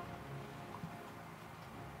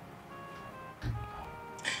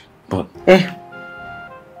 But...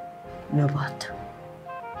 No but.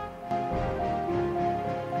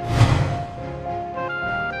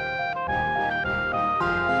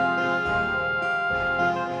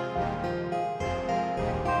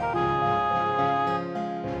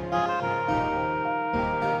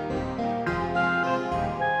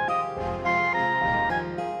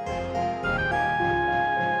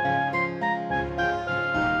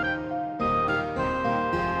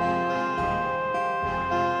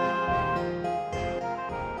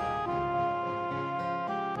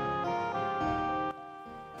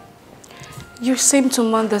 You seem to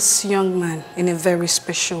mind this young man in a very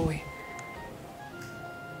special way.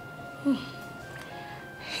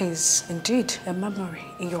 He's indeed a memory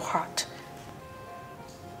in your heart.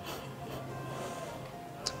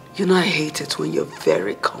 You know I hate it when you're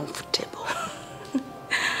very comfortable.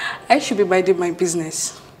 I should be minding my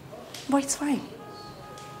business. But it's fine.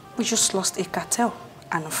 We just lost a cartel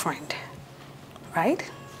and a friend. Right?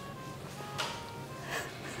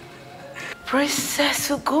 Princess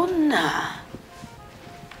Ugonna.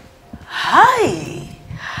 Hi.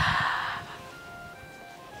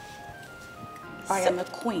 I am a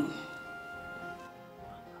queen.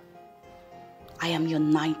 I am your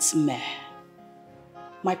nightmare.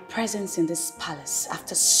 My presence in this palace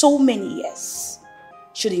after so many years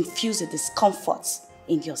should infuse a discomfort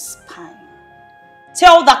in your spine.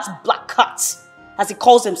 Tell that black cat, as he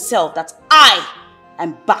calls himself, that I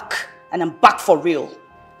am back, and I'm back for real.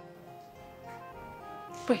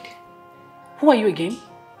 Wait, who are you again?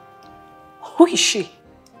 Who is she?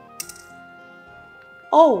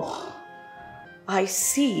 Oh, I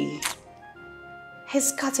see.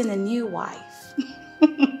 He's gotten a new wife.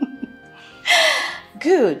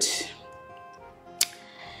 Good.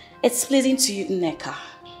 It's pleasing to you, Nneka.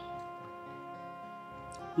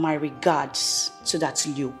 My regards to that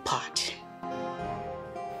leopard.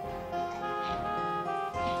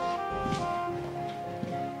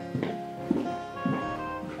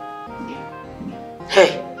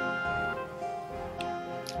 Hey.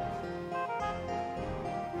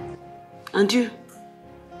 And you?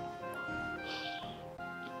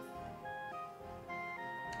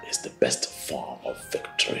 It's the best form of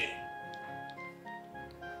victory.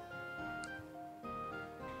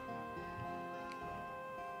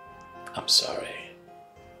 I'm sorry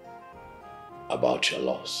about your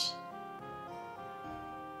loss.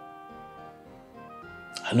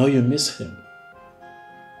 I know you miss him.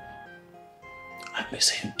 I miss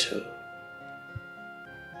him too.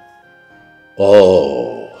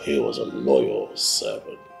 Oh, he was a loyal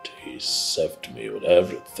servant. He served me with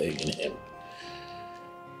everything in him.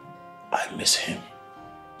 I miss him.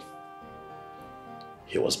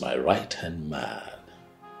 He was my right-hand man,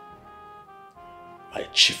 my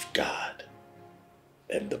chief guard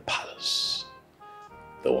in the palace,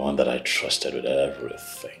 the one that I trusted with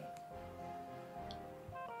everything,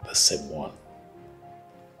 the same one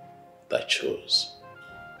that chose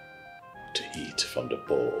to eat from the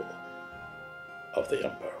bowl of the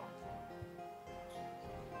emperor.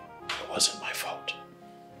 It wasn't my fault.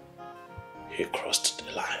 He crossed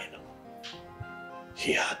the line.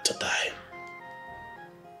 He had to die.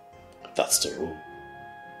 That's the rule.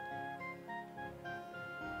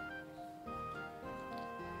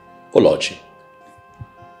 Olochi,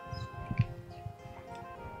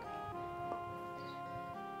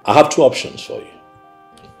 I have two options for you.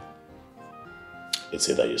 It's It's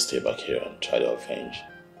either you stay back here and try to avenge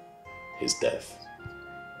his death,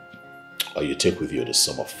 or you take with you the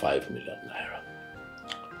sum of 5 million naira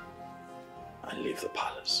and leave the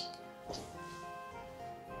palace.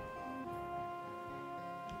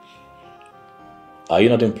 Are you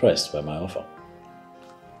not impressed by my offer?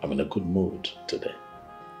 I'm in a good mood today.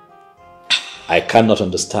 I cannot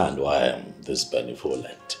understand why I am this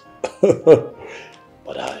benevolent.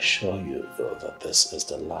 But I assure you, though, that this is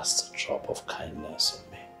the last drop of kindness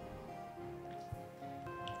in me.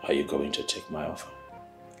 Are you going to take my offer?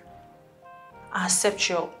 I accept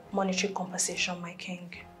your monetary compensation, my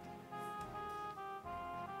king.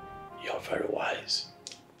 You're very wise.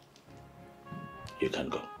 You can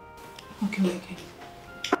go. Okay, my king.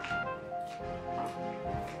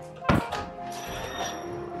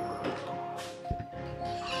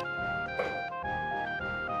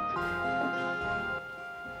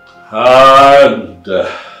 And the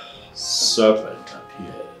serpent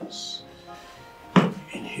appears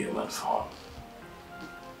in human form.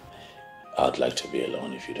 I'd like to be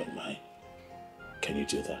alone if you don't mind. Can you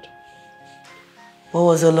do that? What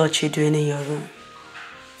was Olochi doing in your room?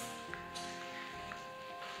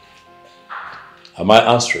 Am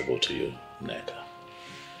I answerable to you, Neka?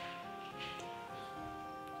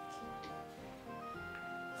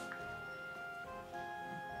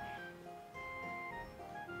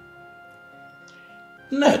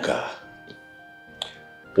 Neka,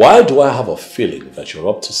 why do I have a feeling that you're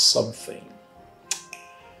up to something?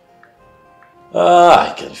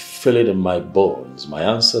 I can feel it in my bones. My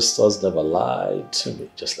ancestors never lied to me,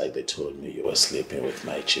 just like they told me you were sleeping with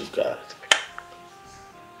my chief guard.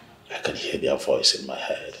 I can hear their voice in my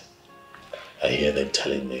head. I hear them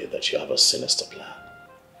telling me that you have a sinister plan.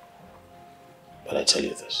 But I tell you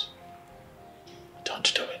this,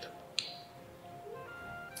 don't do it.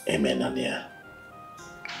 Amen, Ania.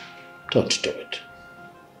 Don't do it.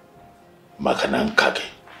 Makanankage.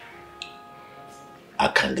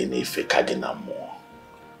 Akangenife kagenamo.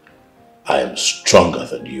 I am stronger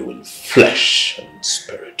than you in flesh and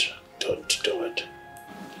spirit. Don't do it.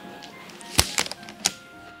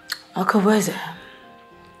 Akaweze,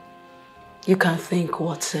 you can think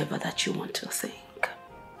whatever that you want to think.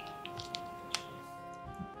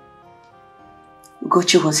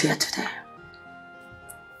 Gucci was here today.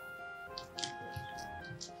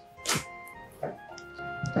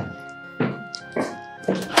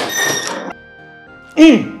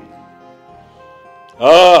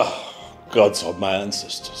 Gods of my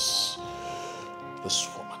ancestors. This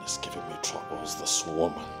woman is giving me troubles. This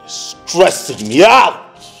woman is stressing me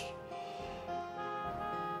out.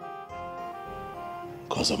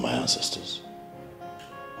 Gods of my ancestors.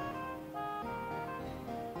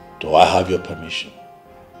 Do I have your permission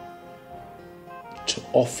to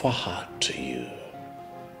offer her to you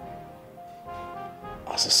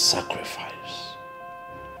as a sacrifice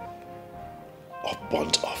of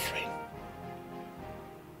burnt offering?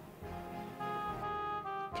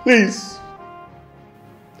 Please.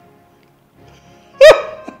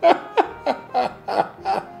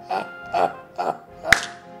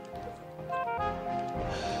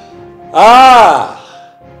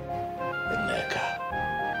 Neka.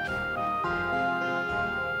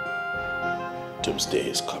 Doomsday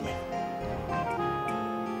is coming.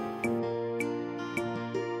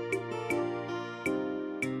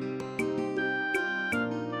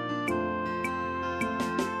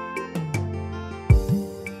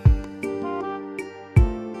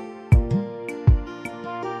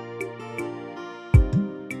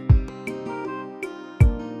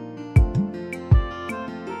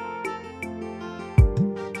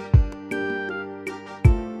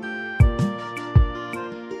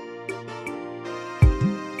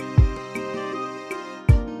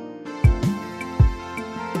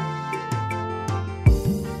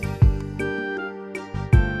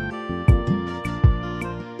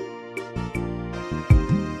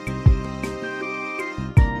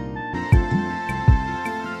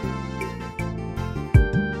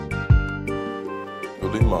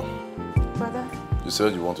 You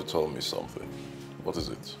said you want to tell me something. What is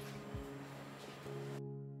it?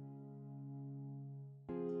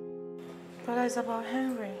 Brother, it's about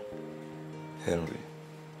Henry. Henry?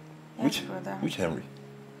 Yes, brother. Which Henry?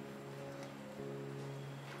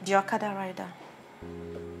 The Okada rider.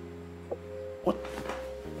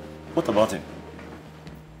 What about him?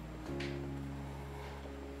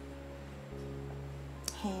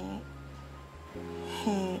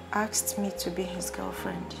 He asked me to be his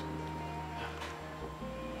girlfriend.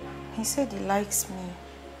 He said he likes me.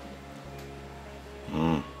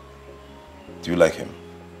 Do you like him?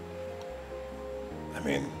 I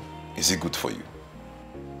mean, is he good for you?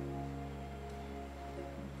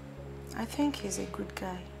 I think he's a good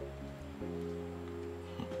guy.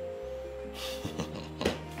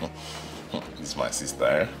 It's my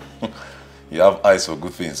sister, eh? You have eyes for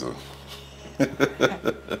good things, so.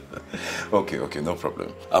 Okay, no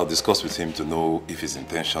problem. I'll discuss with him to know if his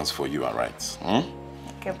intentions for you are right. Hmm?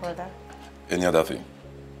 Okay, brother. Any other thing?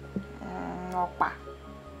 Okpa.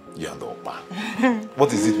 You and Okpa.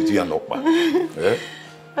 What is it with you and Okpa? Eh?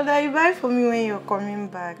 Brother, you buy for me when you're coming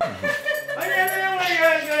back.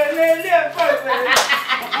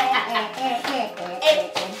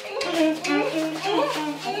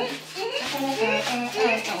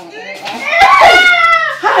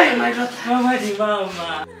 Hi, my daughter.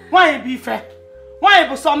 Mama. Why be fair? Why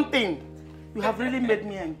be something? You have really made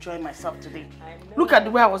me enjoy myself today. Look at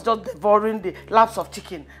the way I was just devouring the laps of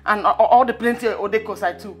chicken and all the plenty of odekos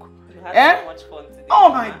I took. You had so much fun today. Oh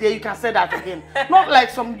my day, you can say that again. Not like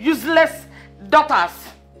some useless daughters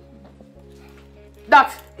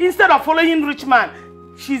that instead of following rich man,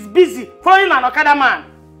 she's busy following an Okada man.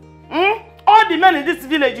 All the men in this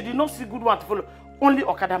village, you did not see good one to follow. Only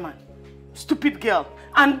Okada man. Stupid girl.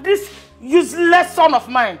 And this useless son of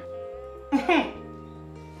mine.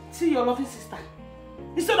 See your loving sister.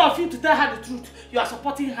 Instead of you to tell her the truth, you are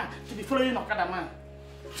supporting her to be following Okada man.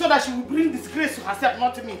 So that she will bring disgrace to herself,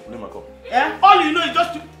 not to me. Yeah? All you know is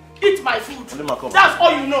just to eat my food. That's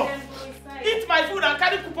all you know. Eat my food and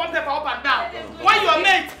carry coupon paper up and down. When your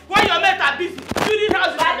mates are busy, building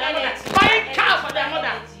houses for their mother, buying cars for their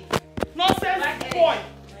mother. Nonsense boy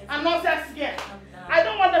and nonsense girl. I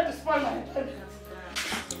don't want them to spoil my enjoyment.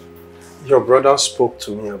 Your brother spoke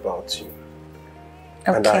to me about you.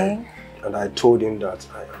 Okay. And I told him that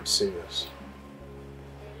I am serious.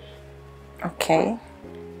 Okay.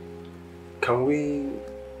 Can we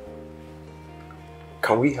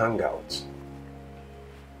hang out?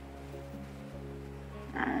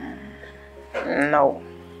 No.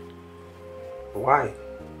 Why?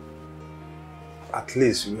 At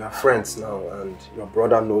least we are friends now and your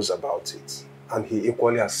brother knows about it. And he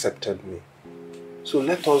equally accepted me. So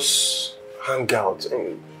let us hang out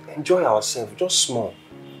and enjoy ourselves, just small.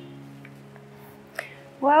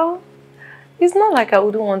 Well, it's not like I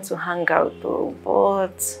wouldn't want to hang out though,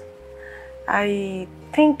 but I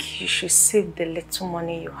think you should save the little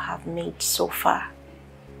money you have made so far.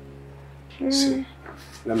 See,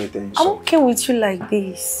 let me tell you I'm something. okay with you like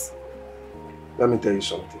this. Let me tell you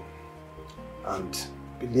something. And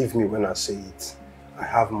believe me when I say it, I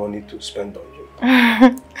have money to spend on you.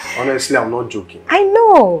 Honestly, I'm not joking. I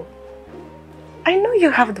know. I know you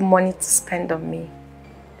have the money to spend on me.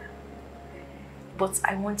 But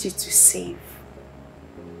I want you to save.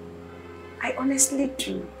 I honestly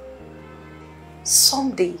do.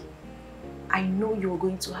 Someday, I know you're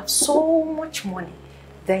going to have so much money,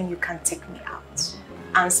 then you can take me out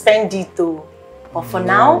and spend it though. But for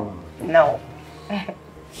now, no.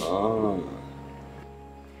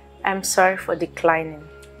 I'm sorry for declining.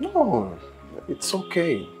 No, it's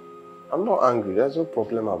okay. I'm not angry. There's no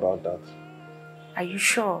problem about that. Are you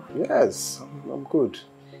sure? Yes, I'm good.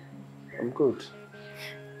 I'm good.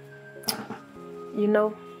 You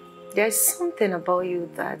know, there's something about you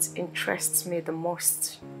that interests me the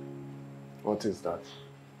most. What is that?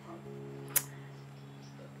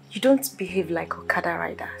 You don't behave like Okada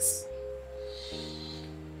riders.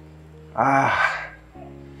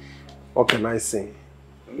 What can I say?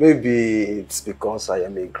 Maybe it's because I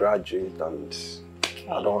am a graduate and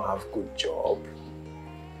I don't have a good job.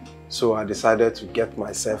 So I decided to get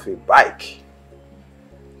myself a bike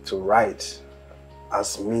to ride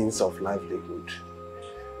as means of livelihood.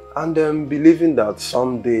 And believing that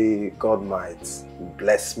someday God might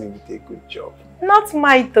bless me with a good job. Not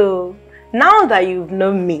might though. Now that you've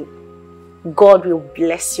known me, God will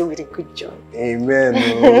bless you with a good job. Amen.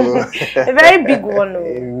 Oh. A very big one. Oh.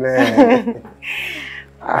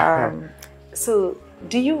 Amen. So,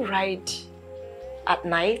 do you ride at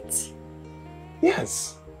night?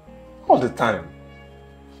 Yes, all the time.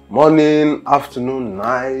 Morning, afternoon,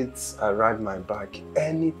 night, I ride my bike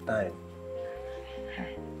anytime.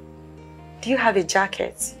 Do you have a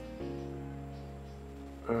jacket?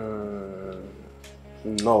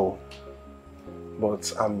 No,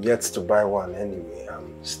 but I'm yet to buy one anyway.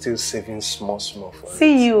 I'm still saving small for it.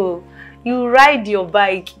 See you ride your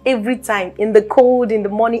bike every time, in the cold, in the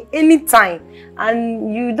morning, anytime,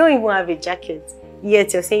 and you don't even have a jacket.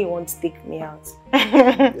 Yet you're saying you want to take me out.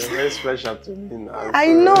 You're very special to me now.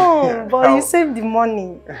 I know, but you save the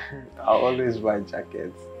money. I'll always buy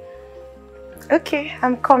jackets. Okay,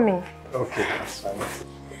 I'm coming. Okay, that's fine.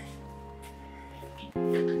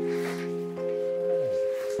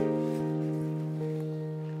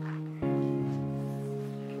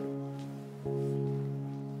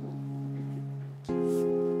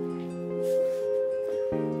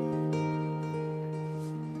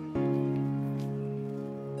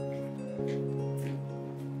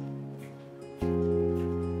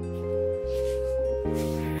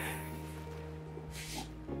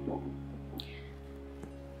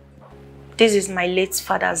 This is my late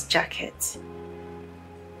father's jacket.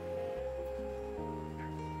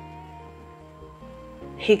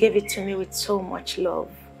 He gave it to me with so much love.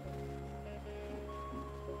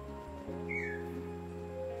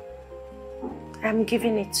 I'm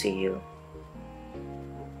giving it to you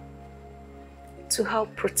to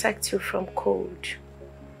help protect you from cold.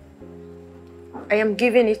 I am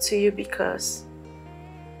giving it to you because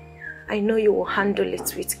I know you will handle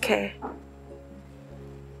it with care.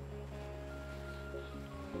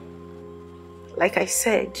 Like I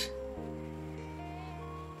said,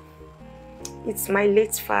 it's my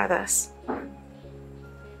late father's.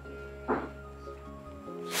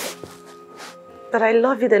 But I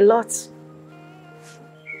love it a lot.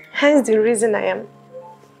 Hence the reason I am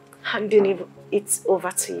handing it over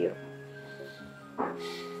to you.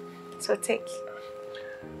 So take.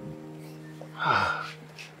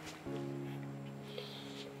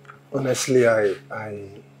 Honestly, I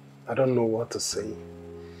don't know what to say.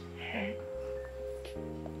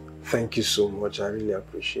 Thank you so much. I really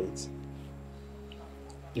appreciate it.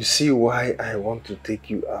 You see why I want to take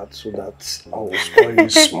you out so that I will spoil you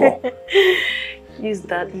small. Use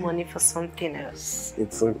that money for something else.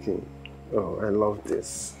 It's okay. Oh, I love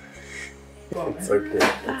this. It's okay.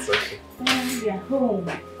 It's okay. We are home.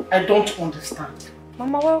 I don't understand.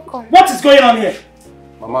 Mama, welcome. What is going on here?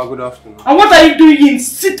 Mama, good afternoon. And what are you doing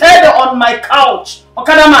seated on my couch,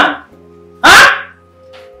 Okada man? Huh?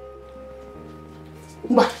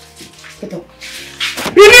 Get up.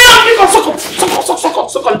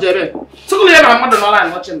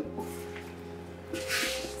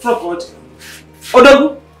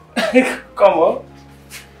 Odogu, come on.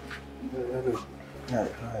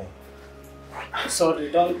 Hi.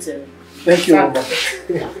 Sorry, don't tell me. Thank you, Mama.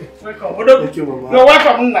 Welcome, Odogu. Thank you, Mama. You're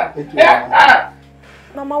welcome, Nna. Thank you, Mama.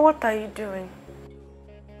 Mama, what are you doing?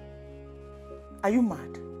 Are you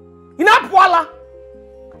mad? You know, Puala?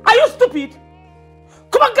 Are you stupid?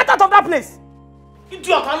 Come on, get out of that place.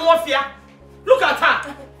 Idiot, I'm not fear. Look at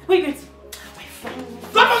her. Wait.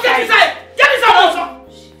 Come on, get inside. Get inside also.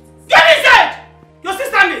 Get inside. You're still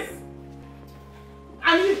standing.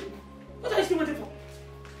 And you, what are you still waiting for?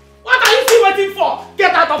 What are you still waiting for?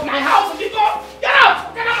 Get out of my house, Nico. Get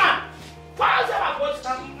out. Get out, man.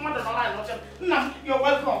 You're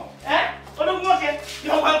welcome. Eh?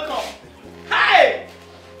 You're welcome. Hey!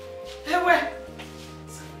 Hey, where?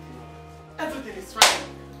 Everything is fine.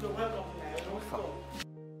 You're welcome.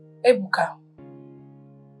 Ebuka,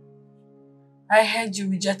 I heard you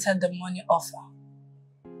rejected the money offer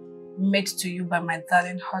made to you by my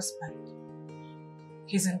darling husband,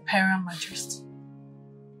 His Imperial Majesty.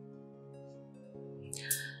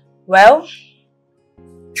 Well,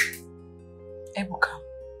 Ebuka,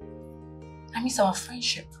 I miss our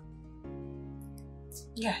friendship.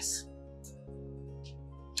 Yes.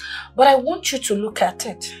 But I want you to look at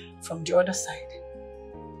it from the other side.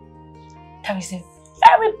 There is a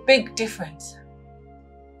very big difference.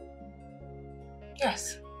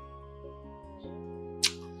 Yes.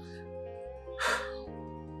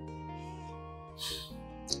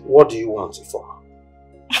 What do you want it for?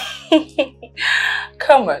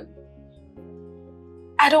 Come on.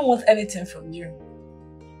 I don't want anything from you.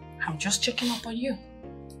 I'm just checking up on you.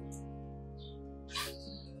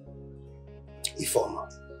 Ifeoma.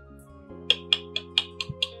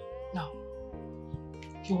 No.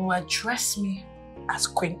 You will address me as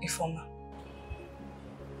Queen Ifeoma.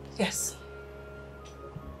 Yes.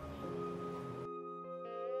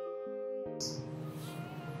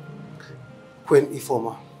 Queen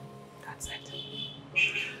Ifeoma. That's it.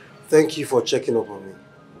 Thank you for checking up on me.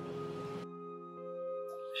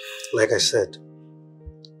 Like I said,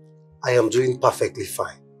 I am doing perfectly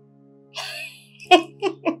fine.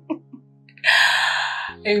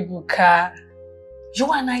 Ebuka,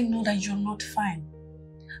 you and I know that you're not fine.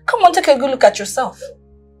 Come on, take a good look at yourself.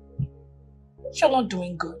 You're not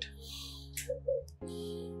doing good.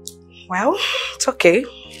 Well, it's okay.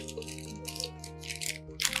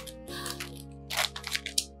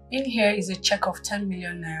 In here is a check of 10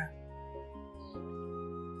 million naira.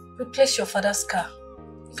 Replace your father's car.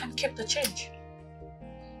 You can keep the change.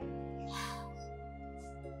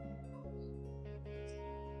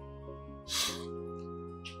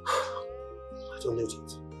 I don't need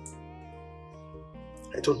it.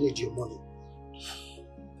 I don't need your money.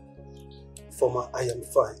 Ifeoma, I am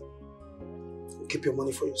fine. Keep your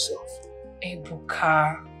money for yourself.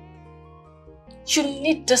 Ebuka, you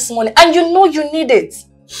need this money and you know you need it.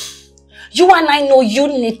 You and I know you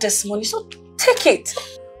need this money, so take it.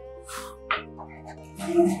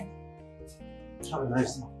 Have a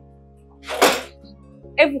nice night.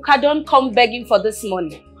 Ebuka, don't come begging for this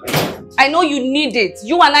money. I know you need it.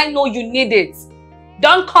 You and I know you need it.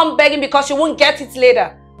 Don't come begging because you won't get it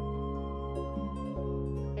later.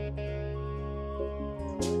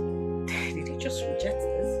 Did he just reject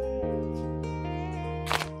this?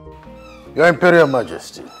 Your Imperial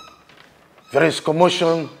Majesty, there is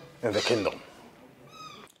commotion in the kingdom.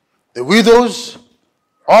 The widows,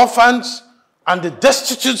 orphans, and the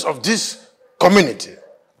destitutes of this community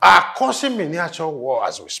are causing miniature war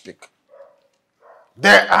as we speak.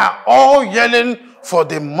 They are all yelling for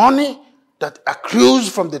the money that accrues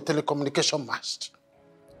from the telecommunication mast.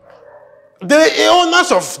 The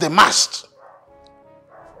owners of the mast,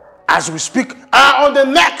 as we speak, are on the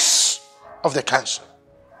necks of the council.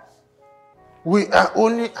 We are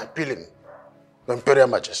only appealing, Your Imperial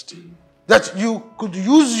Majesty, that you could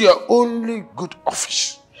use your only good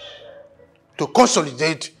office to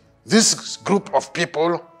consolidate this group of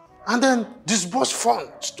people and then disburse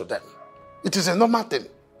funds to them. It is a normal thing.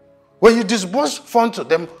 When you disburse funds to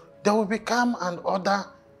them, there will become an order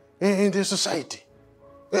in the society.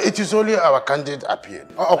 It is only our candid appeal.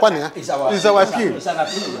 It's our appeal.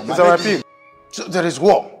 It's our appeal. So there is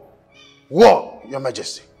war. War, Your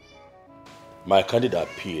Majesty. My candid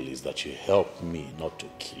appeal is that you help me not to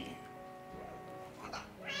kill you.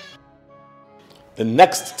 The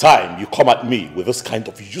next time you come at me with this kind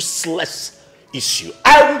of useless issue,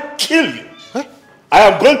 I will kill you. Huh? I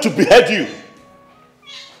am going to behead you.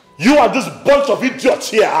 You and this bunch of idiots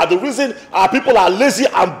here are the reason our people are lazy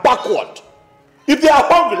and backward. If they are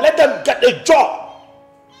hungry, let them get a job.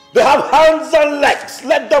 They have hands and legs.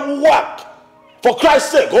 Let them work. For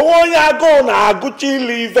Christ's sake.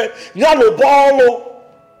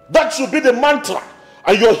 That should be the mantra.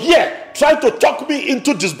 And you're here trying to talk me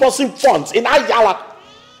into disbursing funds in Ayala.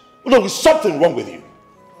 No, there's something wrong with you.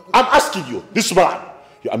 I'm asking you, this man,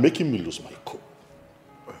 you are making me lose my cool.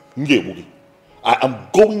 I am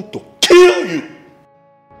going to kill you.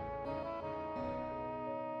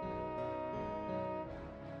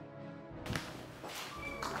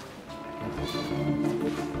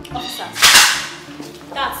 Officers,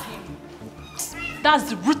 that's him. That's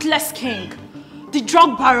the ruthless king. The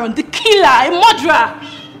drug baron, the killer, a murderer.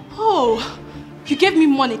 Oh, you gave me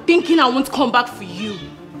money thinking I won't come back for you.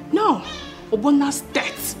 No, Obona's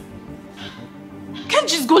death. Can't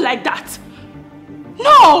just go like that.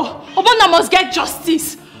 No, Obona must get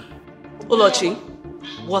justice. Olochi,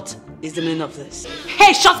 what is the meaning of this?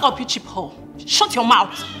 Hey, shut up, you cheap whore. Shut your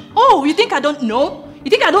mouth. Oh, you think I don't know? You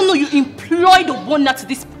think I don't know you employed Obona to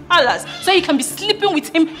this palace so you can be sleeping with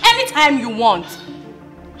him anytime you want?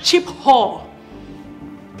 Cheap whore.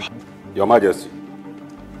 Your Majesty,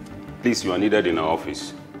 please, you are needed in our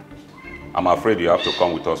office. I'm afraid you have to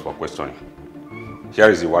come with us for questioning. Here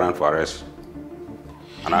is the warrant for arrest.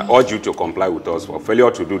 And I urge you to comply with us. For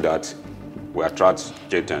failure to do that, we attract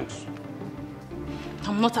J-terms.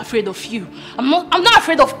 I'm not afraid of you. I'm not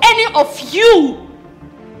afraid of any of you.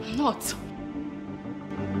 I'm not.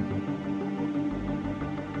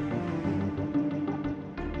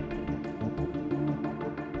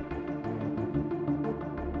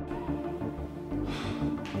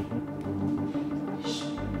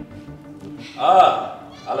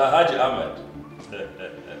 Alhaji Ahmed.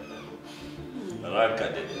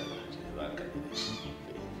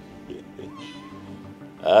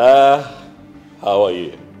 How are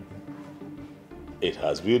you? It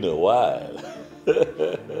has been a while.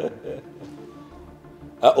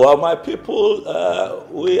 Well, my people,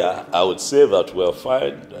 I would say that we're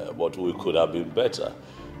fine, but we could have been better.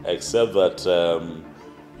 Except that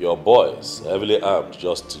your boys, heavily armed,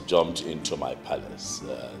 just jumped into my palace.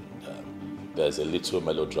 There's a little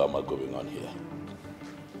melodrama going on here.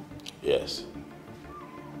 Yes.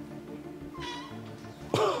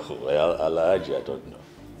 Well, Alhaji, I don't know.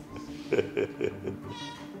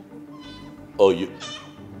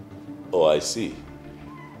 Oh, I see.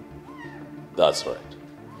 That's right.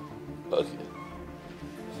 Okay.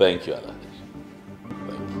 Thank you, Alhaji.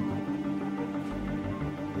 Thank you.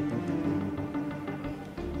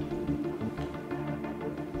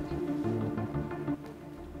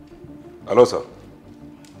 Hello, sir.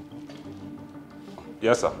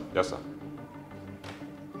 Yes, sir. Yes, sir.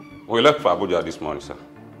 We left for Abuja this morning, sir.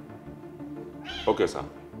 Okay, sir.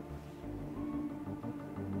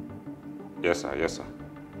 Yes, sir. Yes, sir.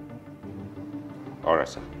 All right,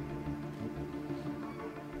 sir.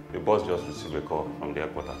 The boss just received a call from the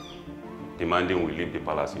headquarters demanding we leave the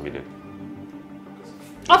palace immediately.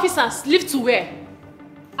 Officers, leave to where?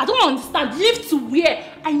 I don't understand. Leave to where?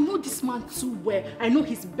 I know this man too well. I know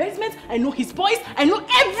his basement. I know his boys. I know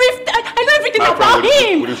everything about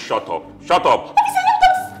him. Will you shut up? Shut up.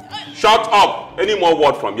 Shut up! Any more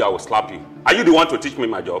word from you, I will slap you. Are you the one to teach me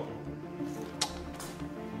my job?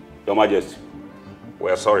 Your Majesty,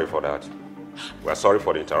 we are sorry for that. We are sorry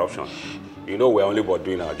for the interruption. You know we are only but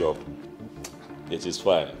doing our job. It is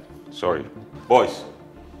fine. Sorry. Boys,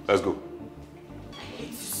 let's go. I hate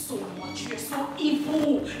you so much. You're so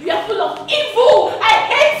evil. You are full of evil. I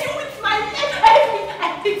hate you with my life.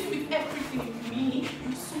 I hate you with everything in me.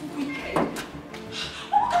 You're so wicked.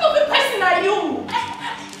 What kind of a person are you? I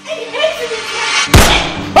hate you with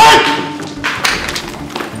my life.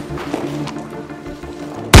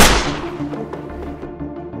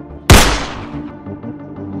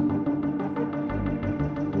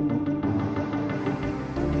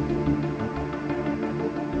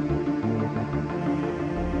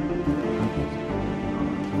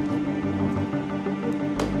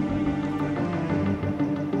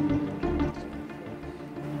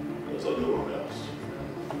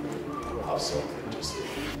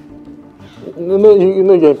 No, you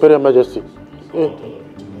know, Your Imperial Majesty.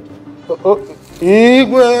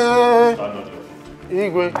 Igwe!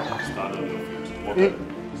 Igwe!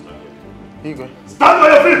 Igwe! Stand on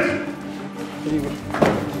your feet! Igwe!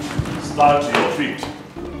 Stand to your feet.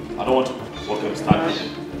 I don't want to walk him standing.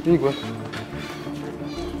 Igwe!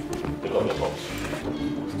 Take off your tops.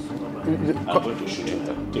 I'm going to shoot you.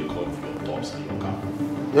 Take off your tops and your cap.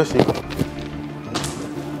 Yes, Igwe.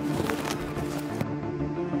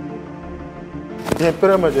 Your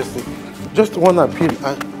Imperial Majesty, just one appeal.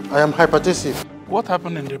 I am hypertensive. What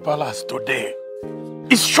happened in the palace today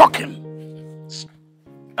is shocking.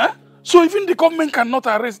 Eh? So even the government cannot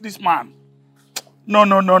arrest this man. No.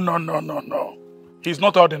 He's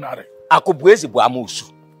not ordinary.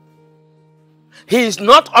 He is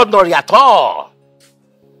not ordinary at all.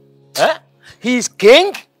 Eh? He is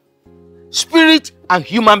king, spirit, and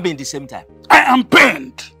human being at the same time. I am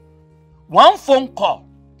pained. One phone call.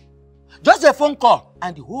 Just a phone call,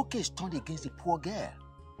 and the whole case turned against the poor girl.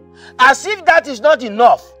 As if that is not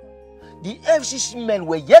enough, the FCC men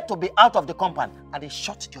were yet to be out of the compound, and they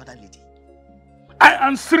shot the other lady. I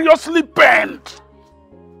am seriously pained.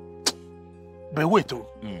 But wait,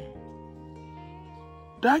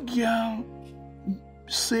 that girl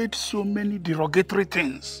said so many derogatory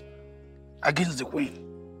things against the queen.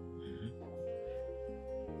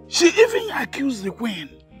 She even accused the queen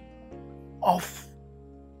of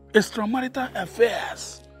extramarital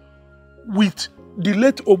affairs with the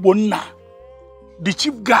late Obonna, the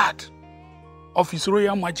chief guard of His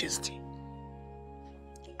Royal Majesty.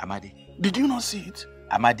 Amadi. Did you not see it?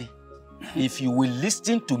 Amadi, if you will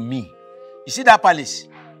listen to me, you see that palace?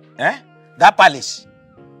 Eh? That palace.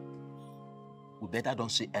 We better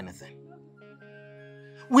don't say anything.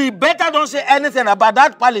 We better don't say anything about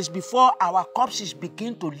that palace before our corpses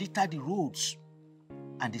begin to litter the roads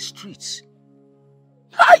and the streets.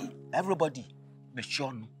 Hi! Everybody, be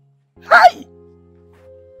sure. Hi!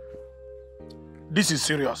 This is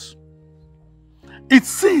serious. It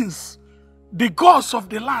seems the gods of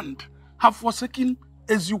the land have forsaken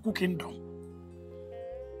Eziuku kingdom.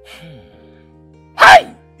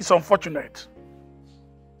 Hi! It's unfortunate.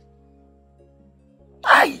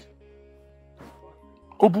 Hi!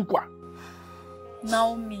 Obukwa.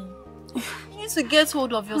 Naomi, you need to get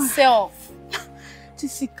hold of yourself.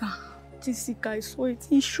 Jessica, I saw it.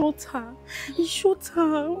 He shot her.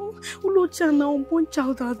 Ulocha and our unborn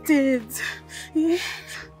child are dead.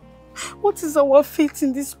 What is our fate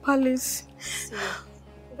in this palace? See,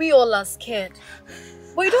 we all are scared.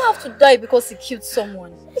 But you don't have to die because he killed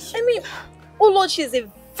someone. I mean, Ulocha is a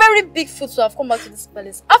very big fool to have come back to this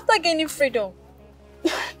palace after gaining freedom.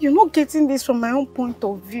 You're not getting this from my own point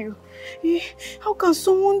of view. How can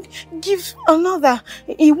someone give another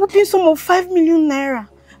a whooping sum of 5 million naira?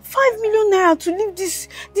 5 million naira to leave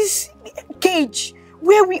this cage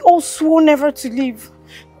where we all swore never to live.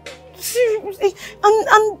 Seriously,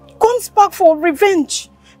 and gone back for revenge.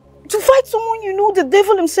 To fight someone you know the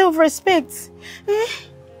devil himself respects.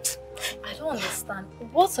 I don't understand.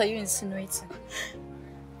 What are you insinuating?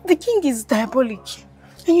 The king is diabolic.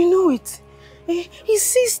 And you know it. He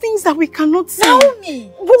sees things that we cannot see.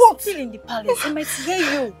 Naomi! What? Still in the palace. I might hear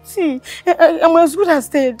you. See, I'm as good as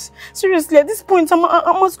dead. Seriously, at this point,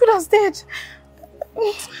 I'm as good as dead.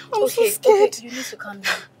 I'm so scared. Okay, you need to calm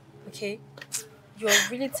down. Okay? You are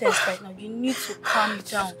really tense right now. You need to calm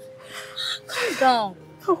down. Calm down.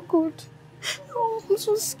 Oh, good. Oh, I'm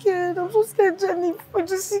so scared. Jenny. For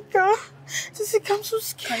Jessica. Jessica, I'm so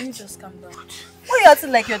scared. Can you just calm down? Why are you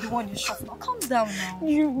acting like you're the one you shot now? Calm down now.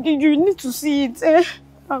 You need to see it. Eh?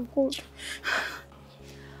 Oh, God.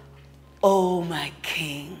 Oh, my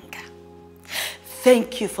king.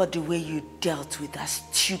 Thank you for the way you dealt with that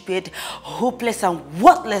stupid, hopeless, and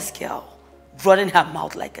worthless girl running her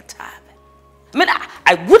mouth like a tap. I mean,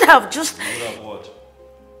 I would have just... You would have what?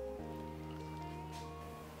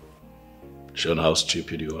 Shown how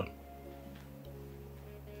stupid you are.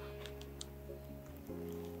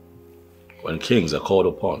 When kings are called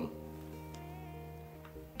upon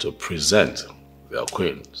to present their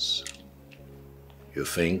queens, you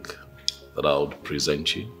think that I would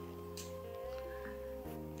present you?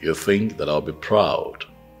 You think that I'll be proud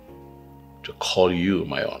to call you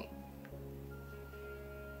my own?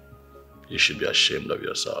 You should be ashamed of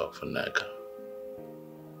yourself, Nneka.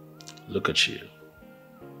 Look at you,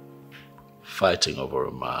 fighting over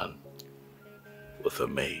a man with a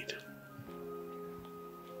maid.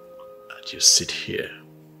 And you sit here,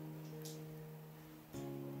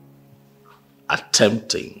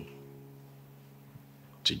 attempting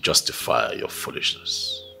to justify your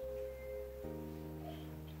foolishness.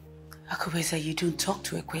 Akubeza, you don't talk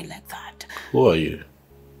to a queen like that. Who are you?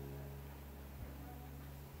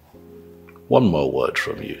 One more word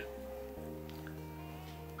from you,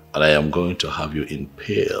 and I am going to have you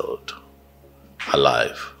impaled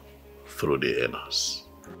alive through the anus.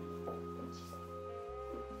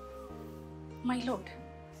 My lord,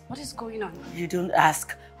 what is going on? You don't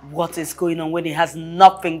ask what is going on when it has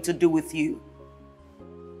nothing to do with you.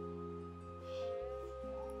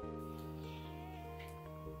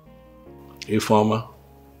 Ifeoma,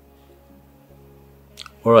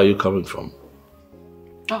 where are you coming from?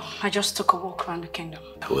 Oh, I just took a walk around the kingdom.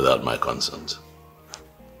 Without my consent.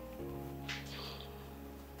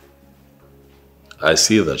 I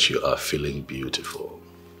see that you are feeling beautiful.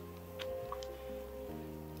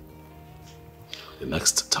 The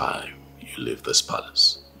next time you leave this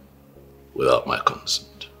palace without my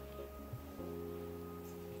consent,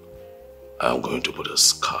 I am going to put a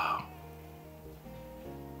scar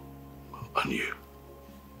on you.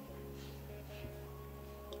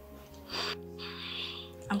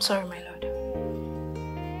 I'm sorry, my lord.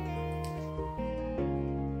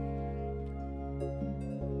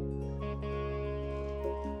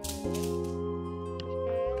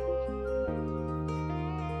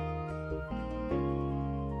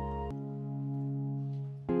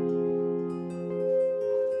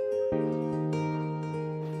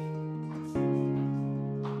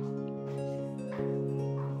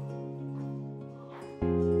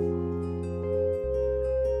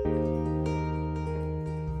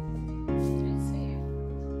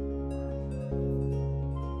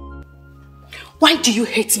 Why do you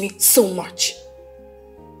hate me so much?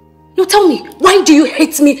 No, tell me, why do you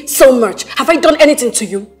hate me so much? Have I done anything to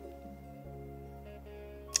you?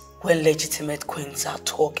 When legitimate queens are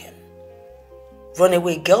talking,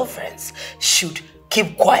 runaway girlfriends should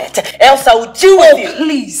keep quiet, else I will deal with you.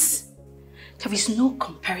 Please. There is no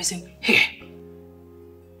comparison here.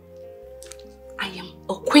 I am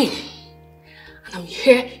a queen, and I'm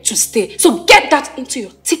here to stay. So get that into your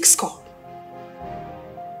thick skull.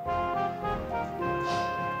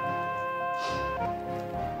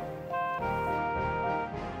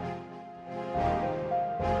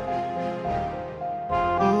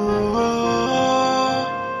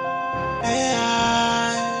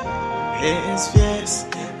 Is fierce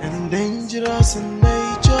and dangerous in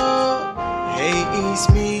nature. He is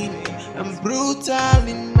mean and brutal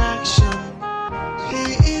in action.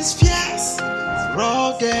 He is fierce,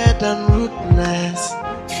 rugged and ruthless.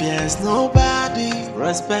 Fears nobody,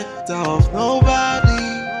 respect of nobody.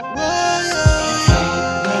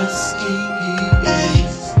 Heartless king he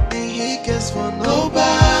is, and he cares for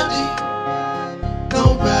nobody.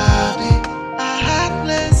 Nobody, a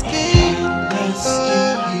heartless king.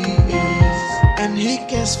 And he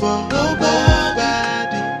cares for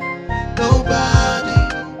nobody, nobody.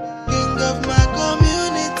 King of my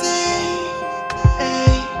community, hey,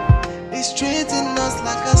 he's treating us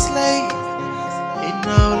like a slave in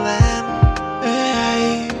our land.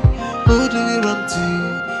 Hey, who do we run to?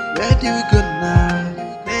 Where do we go now?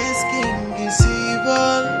 This king is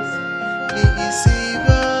evil, he is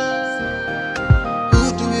evil. Who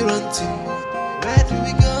do we run to? Where do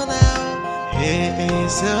we go now? He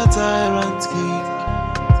is a tyrant king.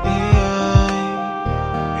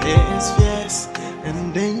 He is fierce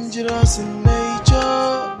and dangerous in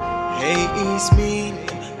nature. He is mean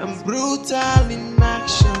and brutal in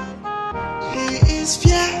action. He is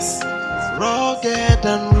fierce, rugged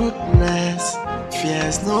and ruthless.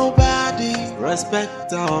 Fears nobody,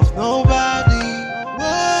 respect of nobody.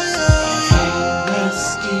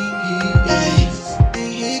 Heartless king he is,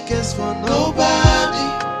 and he cares for nobody.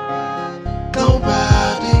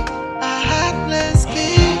 Nobody, a heartless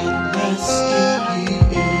king. He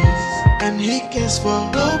is, and he cares for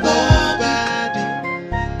nobody.